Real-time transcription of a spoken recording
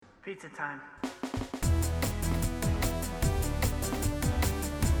Pizza time.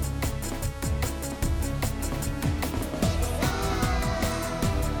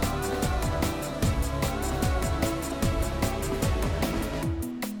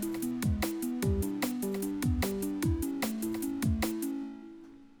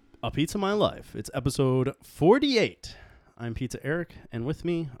 A Pizza My Life. It's episode 48. I'm Pizza Eric, and with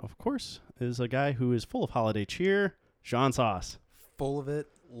me, of course, is a guy who is full of holiday cheer, Sean Sauce. Full of it.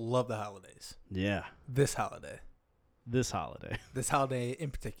 Love the holidays. Yeah, This holiday. this holiday. This holiday in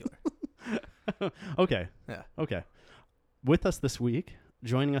particular. Okay. Yeah. Okay. With us this week,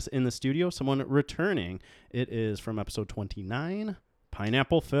 joining us in the studio, someone returning. It is from episode 29,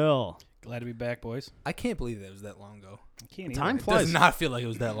 Pineapple Phil. Glad to be back, boys. I can't believe it was that long ago. I can't Time It flies. does not feel like it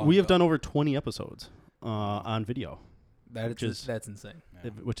was that long We have ago. done over 20 episodes on video, That's insane.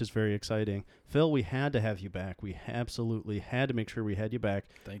 which is very exciting. Phil, we had to have you back. We absolutely had to make sure we had you back.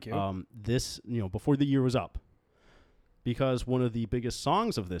 Thank you. Before the year was up, because one of the biggest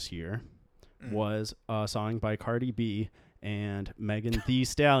songs of this year was a song by Cardi B and Megan Thee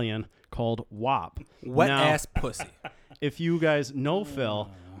Stallion called WAP. Wet Now, ass pussy. If you guys know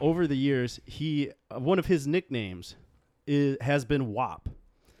Phil, over the years, one of his nicknames has been WAP.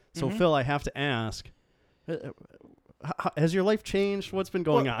 So Phil, I have to ask, has your life changed? What's been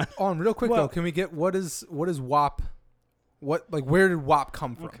going on? Real quick Well- though, can we get what is WAP? Where did WAP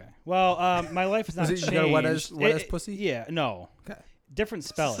come from? Okay. Well, my life has not Was it changed. you got a wet ass pussy? Yeah. No. Okay. Different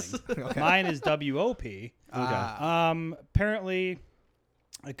spelling. Okay. Mine is WOP. Ah. Apparently,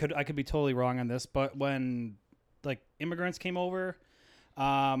 I could be totally wrong on this, but when like immigrants came over,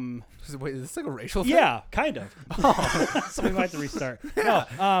 Wait, is this like a racial thing? yeah, kind of. So we might have to restart.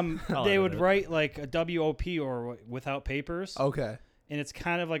 No, they would edit it. write like a WOP or without papers, Okay. and it's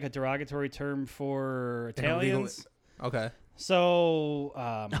kind of like a derogatory term for In a legal- Italians. Okay. So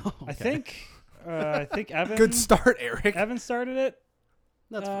I think Evan. Good start, Eric. Evan started it.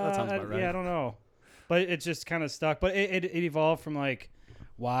 That sounds about right. Yeah, I don't know, but it just kind of stuck. But it evolved from like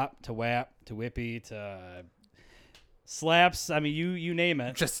WAP to WAP to Whippy to slaps. I mean, you name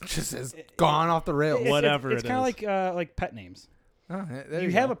it. Just has gone off the rails. Whatever It's it kind of is. like pet names. Oh, there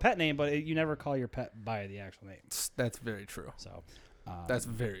You have go. a pet name, but you never call your pet by the actual name. That's very true. So That's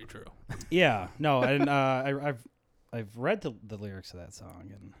very true. yeah, no, and I've read the lyrics of that song,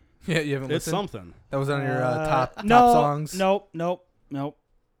 and Yeah, you haven't It's listened? something. That was on your top no, songs? Nope.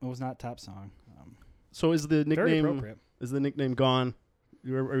 It was not top song. So is the Very nickname appropriate. gone?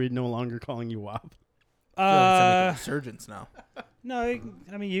 Are we no longer calling you WAP? I feel like it's like a resurgence now. No,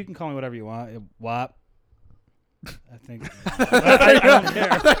 you can call me whatever you want. WAP. I think.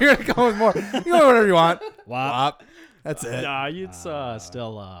 I thought you were going to go with more. You can go whatever you want. WAP. Wop. That's it. Nah, it's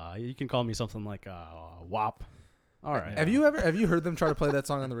still. You can call me something like WAP. All right. Have you heard them try to play that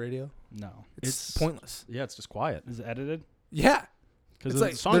song on the radio? No. It's It's- pointless. Yeah, it's just quiet Is it edited? Yeah. because It's the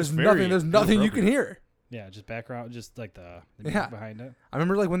like song's there's nothing you can hear. Yeah, just background, just like the Yeah. music behind it. I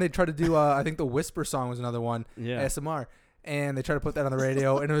remember like when they tried to do I think the Whisper song was another one, Yeah. ASMR, and they tried to put that on the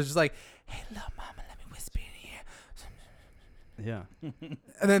radio and it was just like, "Hey, little mama, let me whisper in here." Yeah.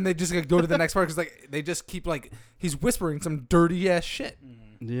 And then they just like, go to the next part cuz like they just keep like he's whispering some dirty ass shit.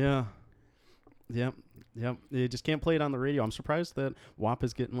 Yeah. Yep. You just can't play it on the radio. I'm surprised that WAP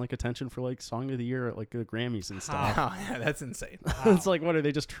is getting like attention for like Song of the Year at like the Grammys and stuff. Oh, yeah, that's insane. It's like, what are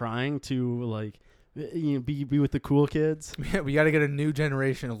they just trying to like, be with the cool kids? We got to get a new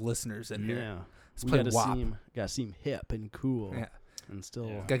generation of listeners in here. Yeah. Let's We play gotta WAP. seem hip and cool. Yeah. And still.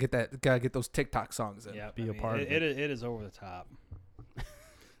 Yeah. Gotta get those TikTok songs in. Yeah, Be a part of it. It is over the top.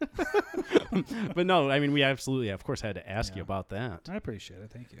 But no, I mean, we absolutely, of course, had to ask you Yeah. about that. I appreciate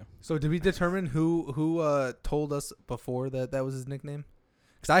it. Thank you. So did we determine who told us before that was his nickname?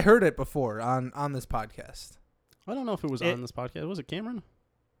 Because I heard it before on this podcast. I don't know if it was on this podcast. Was it Cameron?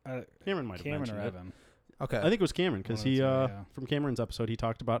 Cameron might have Cameron mentioned or it. Evan. Okay. I think it was Cameron because One of he, the two, yeah. from Cameron's episode, he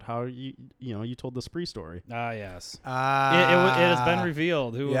talked about how you told the spree story. Ah, yes. It has been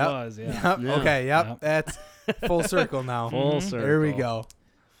revealed who Yep. it was. Yeah. Yep. Yeah. Okay. Yep. Yep. That's full circle now. Full Mhm. circle. There we go.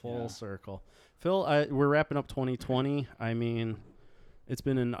 Full Yeah. circle. Phil, we're wrapping up 2020. I mean, it's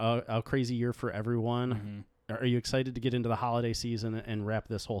been a crazy year for everyone. Mhm. Are you excited to get into the holiday season and wrap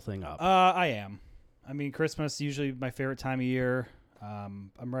this whole thing up? I am. I mean, Christmas usually my favorite time of year.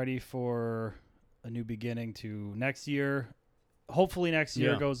 I'm ready for a new beginning to next year. Hopefully next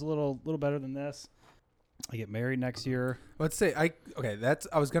year Yeah. goes a little better than this. I get married next year. Let's say I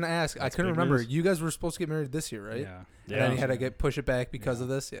was gonna ask. I That's couldn't big remember. news. You guys were supposed to get married this year, right? Yeah. And then you had to push it back because of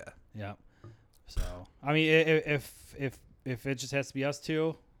this. Yeah. Yeah. So I mean, if it just has to be us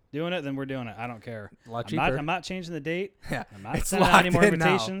two, doing it, then we're doing it. I don't care. A lot I'm not, cheaper. I'm not changing the date. Yeah. I'm not It's sending out any more locked in now.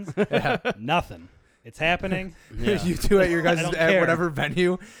 invitations. Yeah. Nothing. It's happening. Yeah. You two at your guys' don't at care. whatever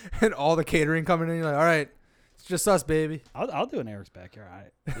venue, and all the catering coming in. You're like, all right, it's just us, baby. I'll do an Eric's backyard.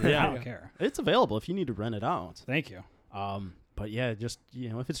 I Yeah. don't care. It's available if you need to rent it out. Thank you. But yeah, just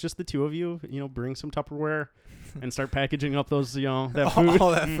if it's just the two of you, bring some Tupperware and start packaging up those, that food.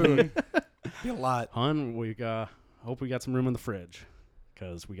 All that food. Be a lot. Hun, hope we got some room in the fridge,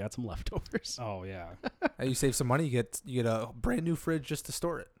 because we got some leftovers. Oh yeah. You save some money. You get a brand new fridge just to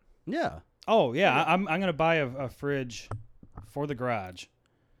store it. Yeah. Oh yeah. I'm gonna buy a fridge for the garage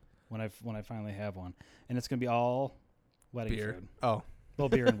when I finally have one, and it's gonna be all wedding Beer. food. Oh, Well,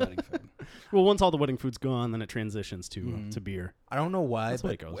 beer and wedding food. Well, once all the wedding food's gone, then it transitions to Mhm. to beer. I don't know why, That's the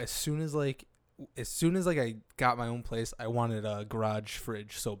way but it goes. as soon as I got my own place, I wanted a garage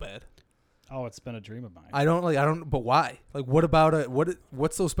fridge so bad. Oh, it's been a dream of mine. But why? Like,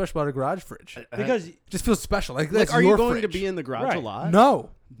 what's so special about a garage fridge? It because just feels special. Like, that's are your you going to fridge. be in the garage a Right. lot? No.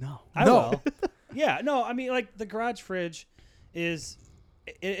 No. I No. will. Yeah, no, I mean, like, the garage fridge is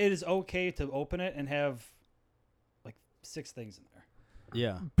it is okay to open it and have like 6 things in there.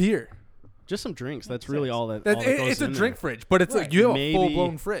 Yeah. Beer. Just some drinks. That's Makes really sense. all that. All that goes It's a in drink there. fridge, but it's Right. like you have Maybe- a full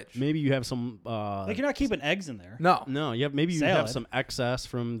blown fridge. Maybe you have some. Like, you're not keeping eggs in there. No. No, maybe you Salad. have some excess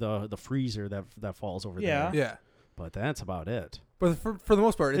from the freezer that falls over Yeah. there. Yeah. But that's about it. But for the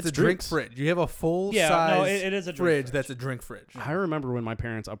most part, it's It's a drink drinks. fridge. You have a full Yeah, size no, it is a drink fridge fridge. that's a drink fridge. I remember when my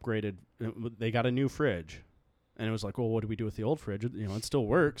parents upgraded, they got a new fridge, and it was like, well, what do we do with the old fridge? It still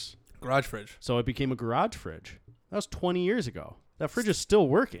works, Garage fridge. so it became a garage fridge. That was 20 years ago. That fridge is still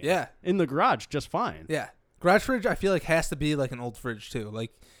working. Yeah. in the garage, just fine. Yeah. Garage fridge, I feel like has to be like an old fridge too. Like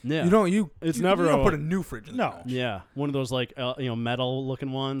Yeah, It's It's never you don't a- put a new fridge in the No. garage. yeah, one of those like metal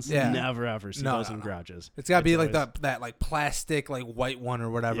looking ones. Yeah. never ever see No, those no, in no. garages. It's got to be like always- that like plastic like white one or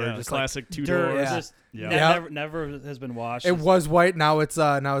whatever. Yeah, just like classic two Dirt. doors. Yeah. Just Yeah. Yeah. never has been washed. it was white. Now it's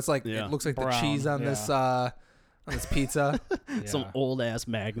like Yeah. it looks like the Brown, cheese on this pizza. Yeah. Some old ass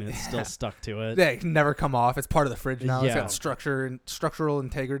magnets still stuck to it. They can never come off. It's part of the fridge now. It's Yeah. got structural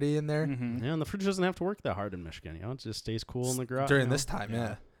integrity in there. Mhm. Yeah, and the fridge doesn't have to work that hard in Michigan. It just stays cool in the garage During this time,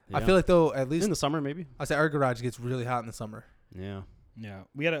 yeah. I Yeah. feel like though at least in the summer maybe. I say our garage gets really hot in the summer. Yeah. Yeah,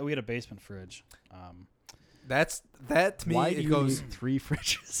 we had a basement fridge. That to me Why do it you goes need 3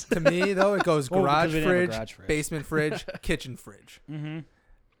 fridges? to me though it goes Well, because garage we didn't have a fridge, garage fridge. basement fridge, kitchen fridge. Mm-hmm.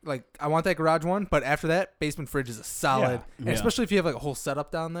 Like I want that garage one, but after that, basement fridge is a solid, and Yeah. especially if you have like a whole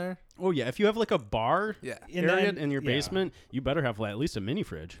setup down there. Oh yeah, if you have like a bar Yeah, area in your basement, you better have at least a mini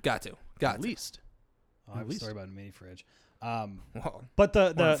fridge. got to. At least. Oh, I have At a least. story about a mini fridge. Well, But Or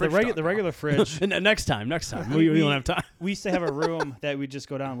a the fridge talk now. regular fridge, And next time, we don't have time. we used to have a room that we'd just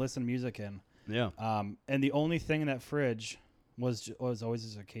go down and listen to music in. Yeah. And the only thing in that fridge was always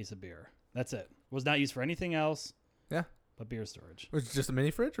just a case of beer. That's it. Was not used for anything else. Yeah. But beer storage. was it just a mini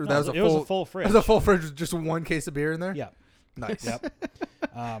fridge, or No, that was a it full? was a full It fridge. was a full fridge with just one case of beer in there. Yeah. Nice. Yep.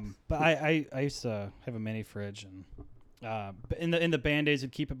 But I used to have a mini fridge, and but in the band days,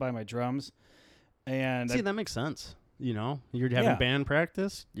 I'd keep it by my drums. And See, that makes sense. You're having Yeah. band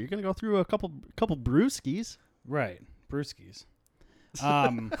practice. You're gonna go through a couple brewskis. right, brewskis.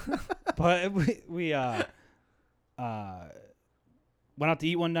 But we went out to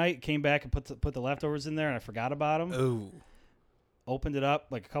eat one night, came back and put the leftovers in there, and I forgot about them. Ooh. Opened it up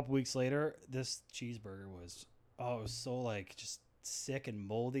like a couple weeks later. This cheeseburger was it was so like just sick and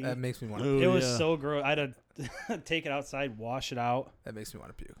moldy. That makes me want to. Ooh. It was yeah. so gross. I had to take it outside, wash it out. That makes me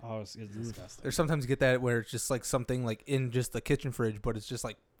want to puke. Oh, it's disgusting. There's sometimes you get that where it's just like something like in just the kitchen fridge, but it's just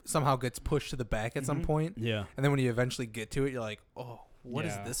like somehow gets pushed to the back at some Mhm. point, Yeah. and then when you eventually get to it, you're like, oh, what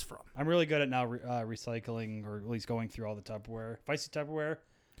is Yeah. this from? I'm really good at now recycling, or at least going through all the Tupperware. If I see Tupperware,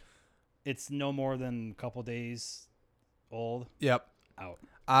 it's no more than a couple days old. Yep. Out.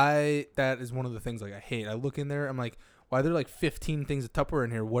 That is one of the things like I hate. I look in there, I'm like, why are there like 15 things of Tupperware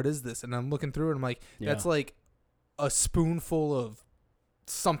in here? What is this? And I'm looking through it, and I'm like, that's Yeah. like a spoonful of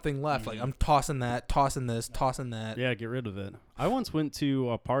something left. Like Mhm. I'm tossing that, tossing this, tossing that. Yeah, get rid of it. I once went to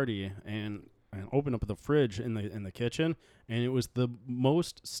a party and opened up the fridge in the kitchen, and it was the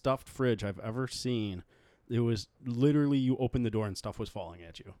most stuffed fridge I've ever seen. It was literally you open the door and stuff was falling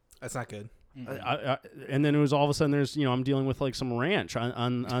at you. That's not good. And then it was all of a sudden there's I'm dealing with like some ranch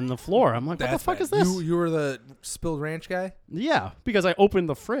on the floor. I'm like, what the fuck bad. is this? You were the spilled ranch guy? Yeah, because I opened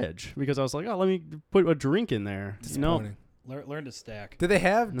the fridge because I was like, oh, let me put a drink in there. No, Disappointing. Learn to stack. Did they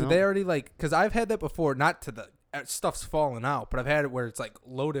have? No. Did they already like? Because I've had that before. Not to the stuff's falling out, but I've had it where it's like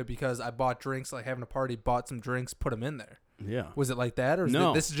loaded because I bought drinks, like having a party, bought some drinks, put them in there. yeah. Was it like that, or is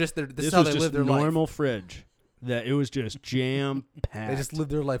No. this is just this is This how was they just live their life? normal fridge. that it was just jam packed. They just live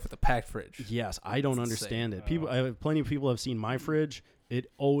their life with a packed fridge. Yes, I don't That's understand insane. it. People, I have plenty of people have seen my fridge. It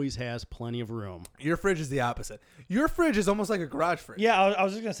always has plenty of room. Your fridge is the opposite. Your fridge is almost like a garage fridge. Yeah, I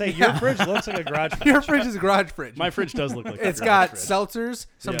was just gonna say your fridge looks like a garage fridge. Your fridge is a garage fridge. My fridge does look like It's a got fridge. seltzers,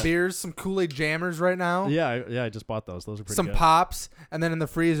 some Yeah. beers, some Kool-Aid jammers right now. Yeah, I just bought those. Those are pretty Some good. pops, and then in the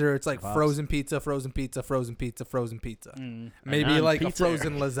freezer it's like Pops. frozen pizza, frozen pizza, frozen pizza, frozen pizza. Mm. Maybe And like pizza. a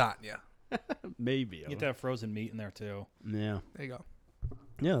frozen lasagna. Maybe. You get to have frozen meat in there too. Yeah, There you go.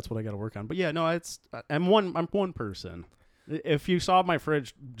 yeah, that's what I got to work on. But yeah, no, I'm one person. If you saw my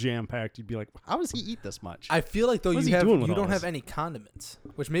fridge jam packed, you'd be like, "How does he eat this much?" I feel like though What is you he doing with you all don't have this? any condiments,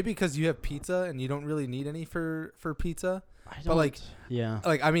 which maybe because you have pizza and you don't really need any for pizza. I but, like, don't- yeah,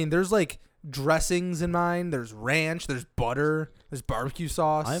 Like I mean, there's like dressings in mine. There's ranch. There's butter. There's barbecue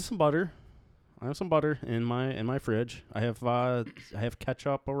sauce. I have some butter. I have some butter in my fridge. I have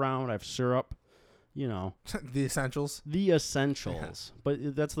ketchup around. I have syrup. You know, the essentials. the essentials.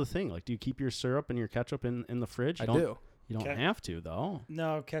 But that's the thing. Like, do you keep your syrup and your ketchup in the fridge? You I don't, do. You don't Okay. have to though.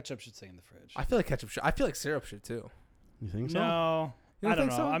 No, ketchup should stay in the fridge. I feel like ketchup should. I feel like syrup should too. You think so? No, You I don't don't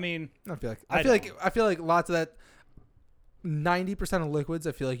think know. so? I mean, I feel like I I feel like lots of that. 90% of liquids,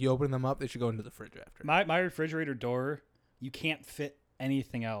 I feel like you open them up, they should go into the fridge after. my refrigerator door, you can't fit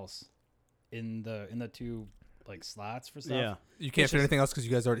anything else in the two like slots for stuff. Yeah. You can't It's fit just- anything else because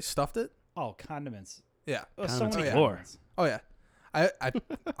you guys already stuffed it. Oh, condiments. Yeah. Oh, so Condiments many galore. condiments. Oh yeah. I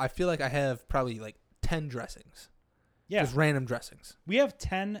I feel like I have probably like 10 dressings. Yeah, Just random dressings. we have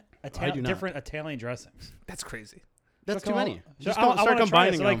 10 do not. different Italian dressings. That's crazy. That's So too come many. on- Just I- I start wanna try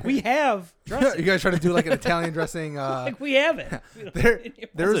combining this. them. Like we have you dressings. guys try to do like an Italian dressing. Like we have it. There-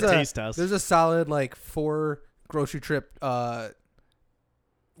 there's a a taste test. There's a solid like 4 grocery trip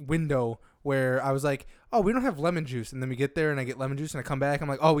window where I was like, oh, we don't have lemon juice, and then we get there and I get lemon juice and I come back, I'm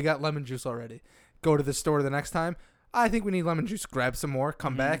like, oh, we got lemon juice already. Go to the store the next time. I think we need lemon juice. Grab some more.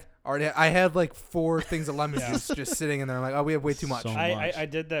 Come Mhm. back. Already, I had like 4 things of lemon Yeah. juice just sitting in there. I'm like, oh, we have way too much. So I much.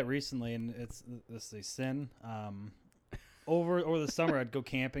 did that recently, and it's a sin. Over the summer, I'd go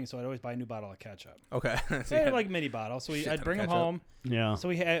camping, so I'd always buy a new bottle of ketchup. Okay. So So you I had had- like mini bottles, so shit ton I'd of bring them ketchup. home. Yeah. So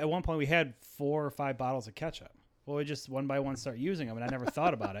we had, at one point we had 4 or 5 bottles of ketchup. Well, we just one by one start using them, and I never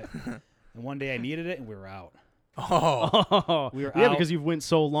thought about it. And one day I needed it, and we were out. oh, We were yeah, out. because you've went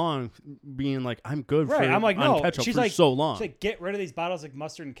so long being like, I'm good Right, for I'm like, on no. ketchup She's for like, so long. She's like, get rid of these bottles of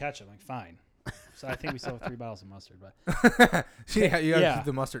mustard and ketchup. I'm like, fine. So I think we still have 3 bottles of mustard, but yeah, you gotta Yeah. keep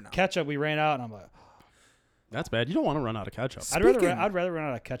the mustard now. ketchup we ran out, and I'm like, That's bad. You don't want to run out of ketchup. I'd rather Speaking- run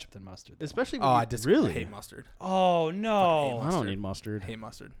out of ketchup than mustard. though. Especially Oh, when I you- just really. hate mustard. Oh Fucking no, I don't mustard. need mustard. Hate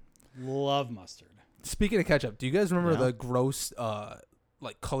mustard. love mustard. Speaking of ketchup, do you guys remember Yeah. the gross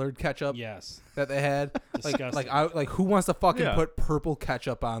like colored ketchup Yes, that they had? disgusting. like who wants to fucking Yeah. put purple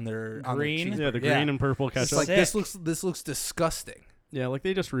ketchup on their Green? Yeah, the cheeseburger? green and purple It's ketchup. like Sick. this looks disgusting. Yeah, like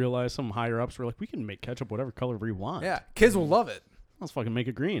they just realized some higher ups were like, we can make ketchup whatever color we want. Yeah, kids will love it. Let's fucking make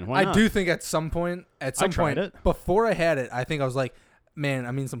it green. Why I not? do think at some point, tried it. before I had it, I think I was like, man,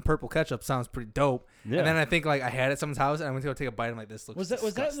 I mean, some purple ketchup sounds pretty dope. Yeah. And then I think like I had it at someone's house and I went to go take a bite and like this looks. was that in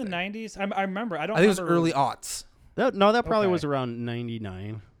the disgusting. 90s? I remember. I don't. I think it was remember- early aughts. that probably Okay. was around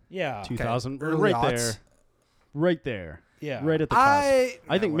 99, Yeah, 2000, early right aughts. there, right there, yeah. right at the cusp. I yeah, think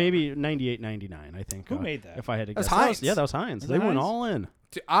whatever. maybe 98, 99. I think. Who made that? If I had to That's guess, Heinz. Yeah, that was Heinz. Was They it went Heinz? all in.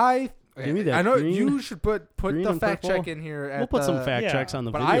 Give me that I know green- you should put green the and fact purple. check in here. At We'll put some the- fact yeah. checks on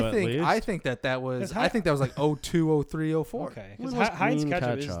the But video. I think at least. I think that was Because I think that was like 02, 03, 04. Okay, When because was Heinz green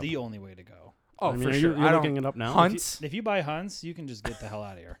ketchup is ketchup? the only way to go. Oh, I mean, for are sure. You're I looking don't it up now. Hunts. If you buy Hunt's, you can just get the hell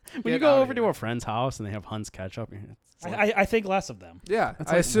out of here. When Get you go outta over to here. a friend's house and they have Hunt's ketchup, it's like, I think less of them. Yeah, it's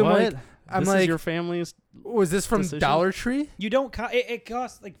I like, assume what? like I'm this like is your family's. was this from decision? Dollar Tree? You don't. It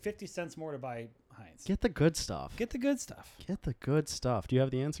costs like 50 cents more to buy Heinz. Get the good stuff. Get the good stuff. Get the good stuff. Do you have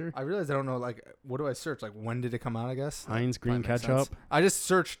the answer? I realize I don't know. Like, what do I search? Like, when did it come out? I guess Heinz green Probably makes ketchup. sense. I just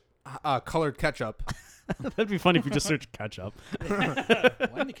searched colored ketchup. That'd be funny if you just searched ketchup.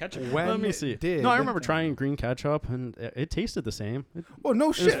 When did ketchup? When Let me see. did- No, I remember trying green ketchup and it tasted the same. It, Oh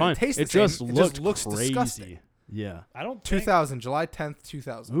no it shit! was fine. It tastes It the same. just It looked looks crazy. disgusting. Yeah. I don't. Think, 2000, July 10th,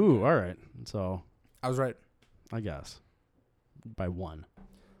 2000. Ooh, all right. So I was right. I guess by one.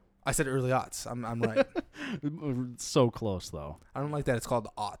 I said early aughts. I'm right. So close though. I don't like that it's called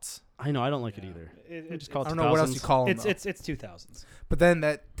the aughts. I know. I don't like Yeah. it either. It, We just call I it don't know what else 2000s. you call them. it's 2000s. But then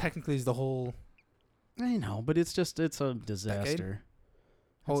that technically is the whole. I know, but it's a disaster.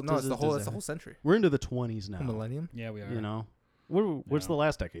 Whole It's no, it's the whole. It's disaster. the whole century. We're into the 20s now. Whole millennium. Yeah, we are. You know, what's Yeah. the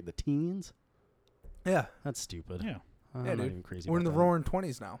last decade? The teens? Yeah, That's stupid. Yeah, I'm Yeah, not dude. even crazy. we're in the about that. roaring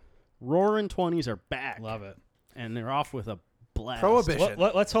 20s now. Roaring 20s are back, love it. and they're off with a blast. Prohibition.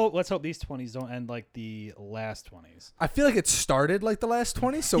 Let's hope these 20s don't end like the last 20s. I feel like it started like the last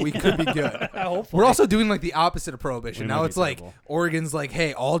 20, so we could be good. Hopefully. We're also doing like the opposite of prohibition. We Now might it's be like terrible. Oregon's like,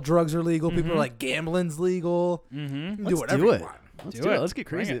 hey, all drugs are legal. People are like, gambling's legal. Mm-hmm. You can Let's do whatever do you it. want. Let's Do do it. it. Let's get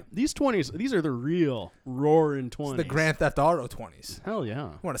Bring crazy. it. These 20s, these are the real roaring 20s. It's the Grand Theft Auto 20s. Hell yeah.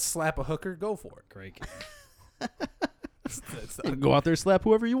 You want to slap a hooker? Go for it. Great game. It's Go out there, slap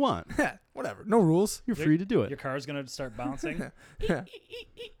whoever you want. whatever. No rules. You're free to do Your it. car's gonna start bouncing. Yeah.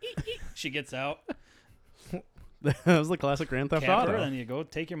 She gets out. That was the classic Grand Theft Camper, Auto. then you go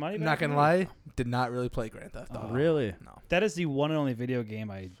take your money back. Not gonna lie, did not really play Grand Theft Auto. Really? No. That is the one and only video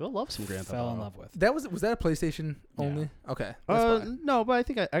game I Phil loves some Grand Theft fell Auto. in love with. That was that a PlayStation only? Okay. That's fine. No, but I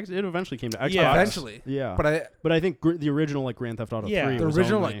think it eventually came to Xbox. Yeah. Eventually. Yeah. But But I think the original like Grand Theft Auto Yeah. 3 the was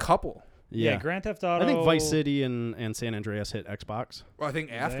original only, like couple. yeah. Grand Theft Auto. I think Vice City and San Andreas hit Xbox. Well, I think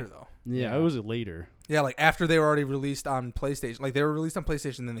Did after they? though. Yeah, Yeah. it was later. Yeah, like after they were already released on PlayStation. Like they were released on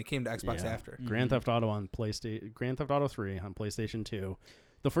PlayStation, then they came to Xbox Yeah. after. Grand Theft Auto on PlayStation, Grand Theft Auto 3 on PlayStation 2.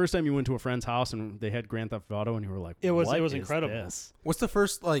 The first time you went to a friend's house and they had Grand Theft Auto and you were like, It was "What is incredible." this?" What's the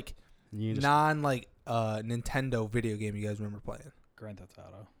first like And you just, non like Nintendo video game you guys remember playing? Grand Theft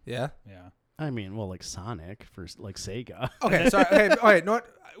Auto. Yeah. Yeah. I mean, well, like Sonic for like Sega. Okay, so okay, all right. Know what?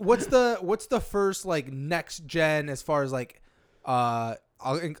 What's the first like next gen as far as like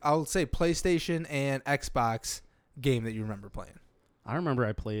I'll say PlayStation and Xbox game that you remember playing? I remember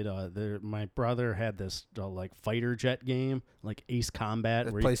I played. My brother had this like fighter jet game, like Ace Combat.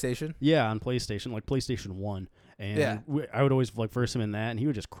 At where you- PlayStation. yeah, on PlayStation, like PlayStation 1. And Yeah. I would always like verse him in that, and he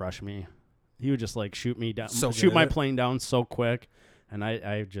would just crush me. He would just like shoot me down, So good shoot at my it. plane down so quick, and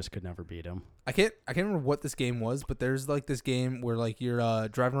I just could never beat him. I can't remember what this game was, but there's like this game where like you're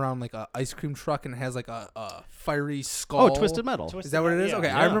driving around like a ice cream truck and it has like a fiery skull. Oh, Twisted Metal. Is that what it is? Yeah. Okay,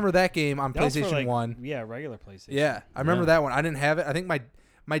 Yeah. I remember that game on That was for, PlayStation like, 1. Yeah, regular PlayStation. Yeah, I remember Yeah. that one. I didn't have it. I think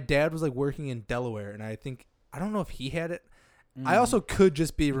my dad was like working in Delaware, and I don't know if he had it. I also could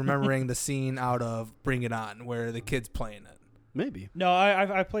just be remembering the scene out of Bring It On where the kid's playing it. Maybe No,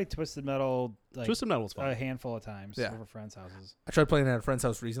 I played Twisted Metal like Twisted Metal was a fun. handful of times Yeah. over friends' houses. I tried playing it at a friend's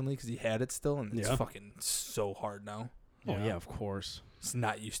house recently because he had it still, and it's Yeah. fucking so hard now. Oh yeah, of course. It's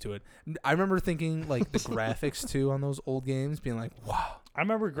not used to it. I remember thinking like the graphics too on those old games, being like, wow. I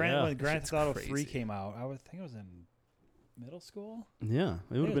remember Yeah. when Grand Shit's Theft Auto crazy. 3 came out. I would think it was in middle school, Yeah,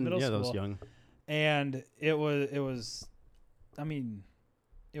 it would have was been. middle Yeah, that was school. young. and it was. I mean,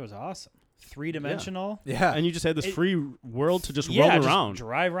 it was awesome. 3-dimensional. Yeah, And you just had this It- free world to just Yeah, roam around,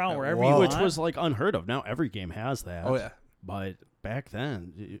 drive around Yeah, wherever whoa. you which want. was like unheard of. Now every game has that. oh yeah. But back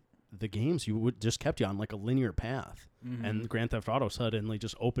then, the games you would just kept you on like a linear path. Mhm. And Grand Theft Auto suddenly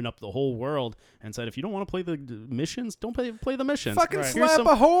just opened up the whole world and said, if you don't want to play the missions, don't play the missions. Fucking Right. Here's slap some-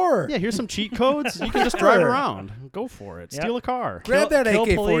 a whore. Yeah, here's some cheat codes. You can just drive Sure. around. Go for it. Yep. Steal a car. Grab that kill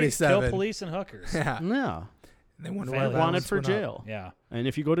AK-47. Kill police and hookers. Yeah. Yeah. They wonder Wanted why Wanted violence for went up. jail. Yeah. And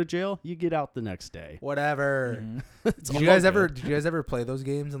if you go to jail, you get out the next day. Whatever. Mhm. It's Did all you guys good. ever play those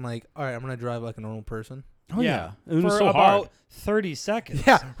games and like, all right, I'm gonna drive like a normal person? Oh, yeah. It was For so about hard. 30 seconds.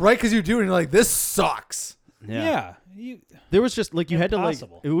 Yeah, right. Because you do, and you're like, this sucks. Yeah. You, There was just like you had to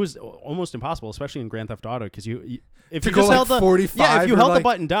Impossible. like it was almost impossible, especially in Grand Theft Auto, because you if To you go just like held the 45 yeah if you or, held like- the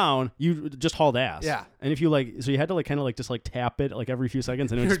button down, you just hauled ass. Yeah. And if you like, so you had to like kind of like just like tap it like every few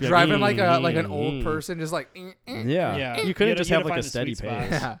seconds, and it would You're just be driving like like an old person, just like. Yeah. Yeah. You couldn't You just gotta have like find a the steady sweet spot.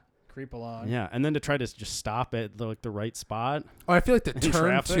 pace. Yeah. creep along. Yeah, and then to try to just stop at the right spot. Oh, I feel like the In turn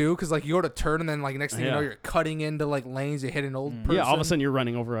traffic? too, because like you go to turn and then like next thing you know Yeah. you're cutting into like lanes. You hit an old person. Yeah, all of a sudden you're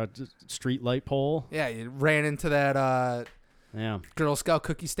running over a street light pole. Yeah, you ran into that Yeah, Girl Scout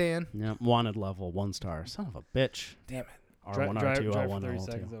cookie stand. yeah. Wanted level 1 star. Son of a bitch. Damn it. R1, drive R2, for L1, 30 L2.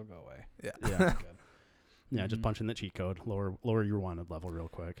 seconds, they'll go away. Yeah. Yeah, Good. yeah. Just Mhm. punch in the cheat code. Lower your wanted level real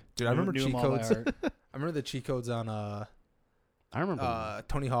quick. Dude, I remember Knew 'em cheat all by codes. heart. I remember the cheat codes on I remember.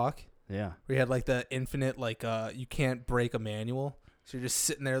 Tony Hawk. Yeah. We had like the infinite like you can't break a manual, so you're just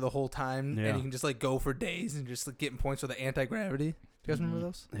sitting there the whole time, Yeah. and you can just like go for days and just like getting points with the anti-gravity. Do you guys remember Mhm.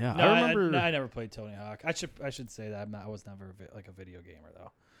 those? Yeah, No, I remember. I never played Tony Hawk. I should say that I was never like a video gamer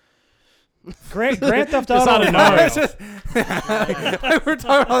though. Grand Theft Just Auto. out of Mario. nowhere. It's just- we're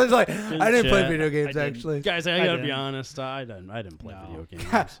talking about this like I didn't play chat. video games I didn't. actually. Guys, I I gotta be didn't. honest. I didn't play No. video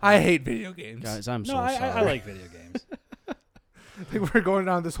games. I hate video games. Guys, I'm so No, sorry. I like video games. Like we're going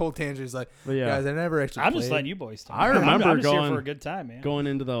down this whole tangent. It's like, But yeah, guys, I never actually. I'm played. just letting you boys talk. I remember I'm just here going- for a good time, man. going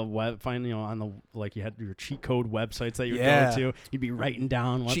into the web, finding on the like you had your cheat code websites that you would Yeah. go to. You'd be writing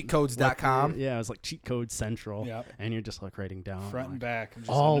down what, Cheatcodes.com. yeah, it was like cheat code central. Yep. And you're just like writing down Front and like, back. And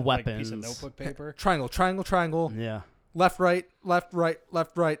just all a, like, piece of weapons. notebook paper. Triangle, triangle, triangle. Yeah. left, right, left, right,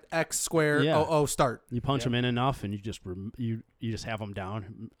 left, right, X square, Yeah. start. You punch Yep. them in enough, and you just you just have them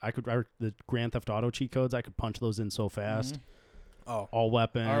down. The Grand Theft Auto cheat codes, I could punch those in so fast. Oh, All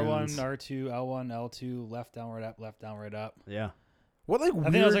weapons. R1, R2, L1, L2, left, down, right, up, left, down, right, up. Yeah. what like I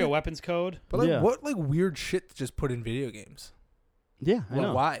weird? think it was like a weapons code. but like Yeah. what like weird shit to just put in video games? Yeah, I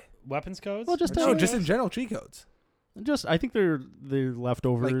know. Why? Weapons codes? Well, just Or to- No, cheat just in codes? general cheat codes, I think they're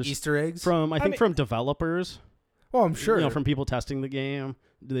leftovers like Easter eggs. from mean- from developers. Well, I'm sure. You know, from people testing the game.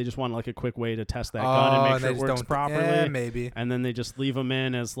 Do they just want like a quick way to test that gun and make they sure it just works don't- properly? Yeah, maybe. And then they just leave them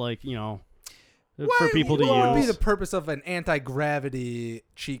in as like, you know, for What- people to what would be use. the purpose of an anti-gravity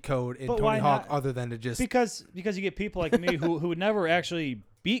cheat code in But Tony why Hawk not? other than to just Because you get people like me who would never actually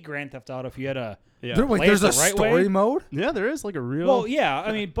beat Grand Theft Auto if you had a. Yeah. play there's it a the right story way? mode? Yeah, there is like a real. Well, yeah,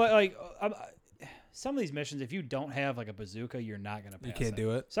 I mean, but like some of these missions, if you don't have like a bazooka, you're not gonna pass. You can't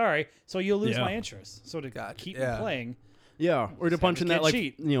do it. Sorry, so you'll lose Yeah. my interest. So to Gotcha, keep yeah. me playing, yeah, or to Just punch have in the that kid like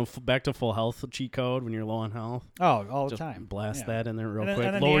cheat. you know back to full health cheat code when you're low on health. oh, all the Just time, blast Yeah. that in there real And then, quick.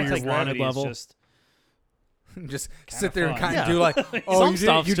 and then Lower the your anti-gravity wanted is level. Just, Just Kinda sit there and fun. kind of Yeah. do like, Some oh,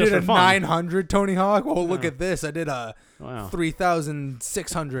 stuff's you just did a for fun. 900 Tony Hawk. Oh, look Yeah. at this. I did a Wow.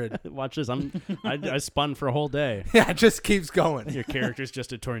 3,600. Watch this. I spun for a whole day. Yeah, it just keeps going. Your character's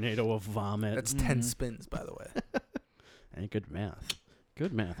just a tornado of vomit. That's 10 spins, by the way. And good math.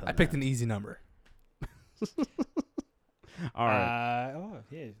 Good math. I picked an easy number. All right. oh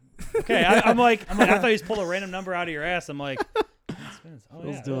yeah. Okay, I'm like, I thought you just pulled a random number out of your ass. I'm like, oh,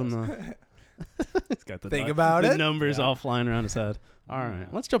 Phil's yeah, doing that the. He's got the Think about the it. numbers Yeah. all flying around his head. All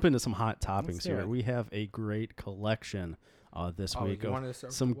right, let's jump into some hot toppings Let's do here. it. We have a great collection this Oh, week you of wanted to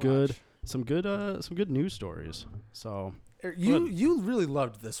start some with good, Watch. some good news stories. So You really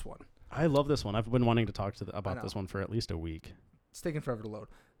loved this one. I love this one. I've been wanting to talk about know. this one for at least a week. It's taking forever to load.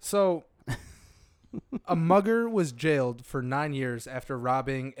 So, a mugger was jailed for 9 years after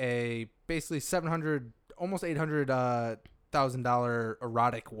robbing a basically $700, almost $800,000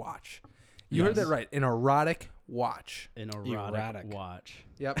 erotic watch. You heard Yes. that right, an erotic watch. An erotic, Erotic. watch.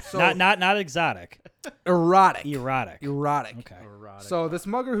 Yep. So not exotic, erotic. erotic. Erotic. Okay. Erotic. So this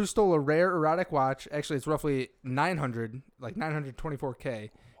mugger who stole a rare erotic watch, actually it's roughly 900, like 924K,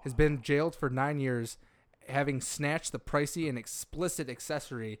 has been jailed for 9 years, having snatched the pricey and explicit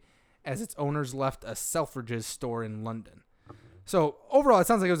accessory as its owners left a Selfridges store in London. So overall, it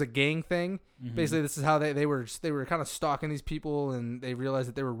sounds like it was a gang thing. Mm-hmm. Basically, this is how they were kind of stalking these people, and they realized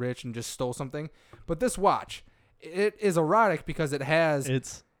that they were rich and just stole something. But this watch, it is erotic because it has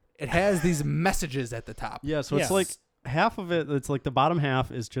these messages at the top. Yeah, so it's Yes. like half of it. It's like the bottom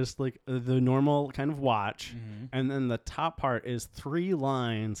half is just like the normal kind of watch, Mm-hmm. and then the top part is 3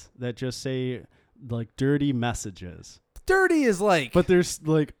 lines that just say like dirty messages, Dirty is like, but they're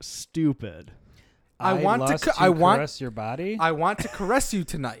like stupid. I want to lust I want caress your body. I want to caress you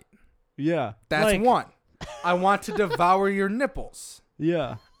tonight. Yeah, That's Like- one. I want to devour your nipples.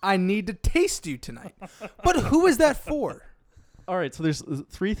 yeah. I need to taste you tonight. But who is that for? All right, so there's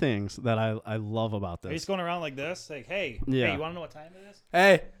 3 things that I love about Are you this. just going around like this? Like, hey, Yeah. hey, you want to know what time it is?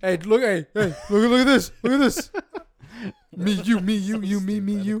 Hey, look at this. Look at this. Me, you, me,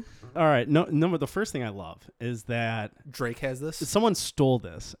 you. All right, no, the first thing I love is that Drake has this. someone stole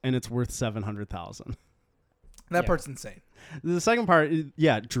this and it's worth $700,000. That Yeah. part's insane. The second part,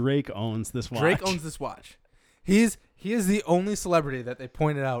 yeah, Drake owns this watch. Drake owns this watch. He is the only celebrity that they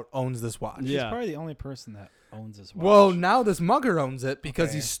pointed out owns this watch. Yeah. He's probably the only person that owns this watch. Well, now this mugger owns it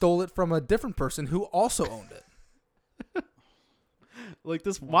because he Okay. stole it from a different person who also owned it. Like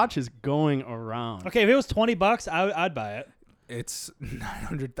this watch is going around. okay, if it was $20, I'd buy it. It's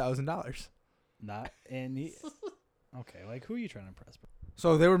 $900,000. Not and he. Okay, like who are you trying to impress?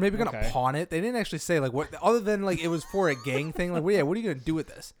 So they were maybe gonna Okay. pawn it. They didn't actually say like what, other than like it was for a gang thing. Like, well, yeah, what are you gonna do with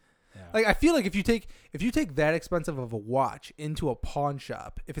this? Yeah. Like, I feel like if you take that expensive of a watch into a pawn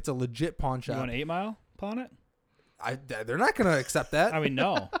shop, if it's a legit pawn You shop, want 8 Mile pawn it? they're not gonna accept that. I mean,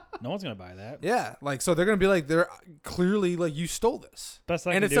 no one's gonna buy that. Yeah, like so they're gonna be like they're clearly like you stole this, Best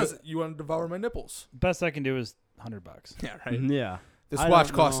I and can it do. says you want to devour my nipples. Best I can do is $100. Yeah, right. Yeah. This I watch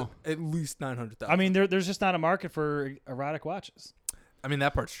don't costs know. at least $900,000. I mean, there's just not a market for erotic watches. I mean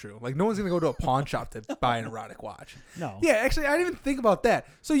that part's true. Like no one's gonna go to a pawn shop to buy an erotic watch. No. Yeah, actually, I didn't even think about that.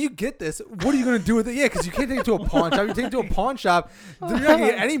 So you get this. What are you gonna do with it? Yeah, because you can't take it to a pawn shop. You take it to a pawn shop, you're not gonna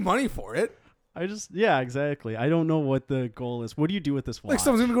get any money for it. Yeah, exactly. I don't know what the goal is. What do you do with this watch? Like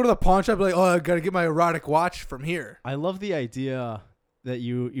someone's gonna go to the pawn shop, and be like, oh, I gotta get my erotic watch from here. I love the idea that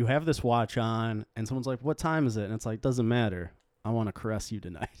you have this watch on and someone's like, what time is it? And it's like, doesn't matter. I want to caress you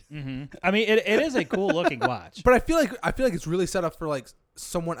tonight. I mean, it is a cool looking watch. But I feel like it's really set up for like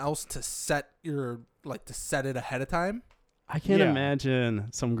someone else to set it ahead of time. I can't Yeah. imagine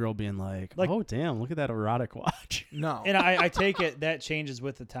some girl being like, "Oh damn, look at that erotic watch." No. And I take it that changes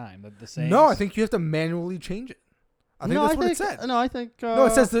with the time. The same. No, I think you have to manually change it. I think that's what it said. No, I think. No,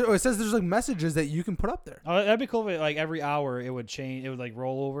 it says there's like messages that you can put up there. Oh, that'd be cool if like every hour it would change. It would like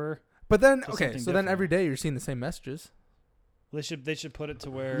roll over. But then So okay, something so then different. every day you're seeing the same messages. They should put it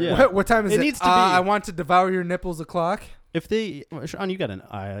to where. Yeah. What time is It it? needs to be. I want to devour your nipples o'clock. If they, Sean, you got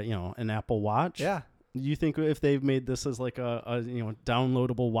an Apple Watch. Yeah. You think if they've made this as like a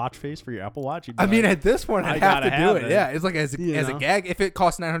downloadable watch face for your Apple Watch? You'd be I mean, like, at this point, I I'd have gotta to do have it. it. Yeah, it's like as You a know? gag. If it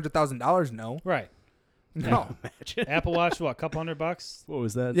costs $900,000, no, Right. no. imagine. Apple Watch, what, a couple $100? What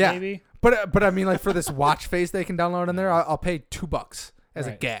was that? Yeah. Maybe. But I mean, like for this watch face they can download in there, I'll pay $2 as a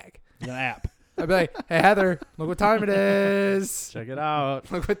Right. gag. An app. I'd be like, hey Heather, look what time it is. Check it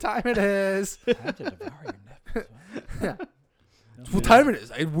out. Look what time it is. I have to devour your nipples. Yeah. What time it is?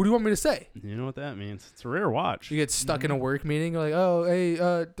 What do you want me to say? You know what that means? It's a rare watch. You get stuck in a work meeting. You're like, oh, hey,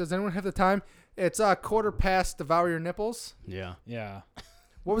 does anyone have the time? It's 1:15. Devour your nipples. Yeah. Yeah.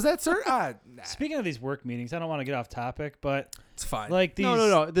 What was that, sir? Nah, Speaking of these work meetings, I don't want to get off topic, but it's fine. like these.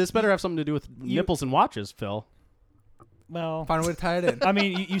 No. This better have something to do with nipples and watches, Phil. Well, Find a way to tie it in. I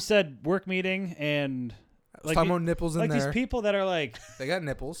mean, you said work meeting and Let's talk about nipples in like there. these people that are like They got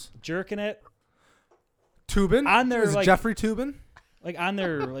nipples. jerking it Tubin On their, Is it like- Jeffrey Tubin. like on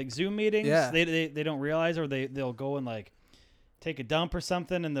their like Zoom meetings. Yeah. They don't realize, or they'll go and like take a dump or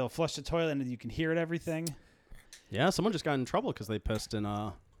something, and they'll flush the toilet, and you can hear it everything. Yeah, someone just got in trouble because they pissed in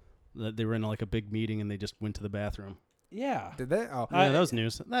they were in like a big meeting and they just went to the bathroom. Yeah. Did they? Oh, Yeah, that was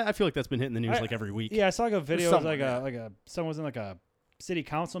news. I feel like that's been hitting the news I- like every week. Yeah, I saw like a video. It was someone, like a someone was in like a city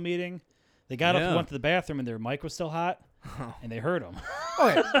council meeting. They got up Yeah. and went to the bathroom, and their mic was still hot, Oh. and they heard them.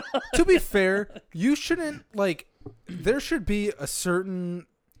 Okay. To be fair, you shouldn't like. There should be a certain.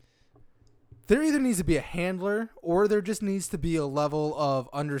 There either needs to be a handler, or there just needs to be a level of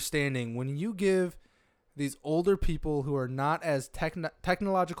understanding when you give these older people who are not as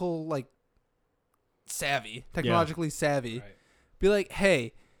technologically savvy. Right. Be like,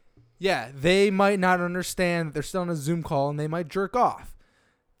 hey, yeah, they might not understand that they're still on a Zoom call and they might jerk off.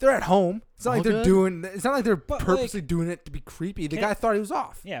 They're at home. It's not All like they're good. doing. It's not like they're But, purposely doing it to be creepy. The Can't- guy thought he was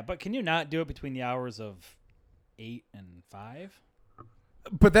off. Yeah, but can you not do it between the hours of 8 and 5?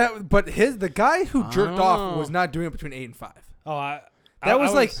 But the guy who jerked off Oh. was not doing it between 8 and 5. Oh, That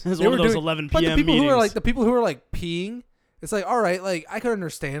was like It was they one were of those doing, 11 But the p.m. people who are meetings. like peeing, it's like, all right, like I could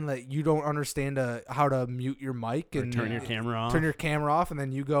understand that you don't understand how to mute your mic Or and turn your camera off. turn your camera off, and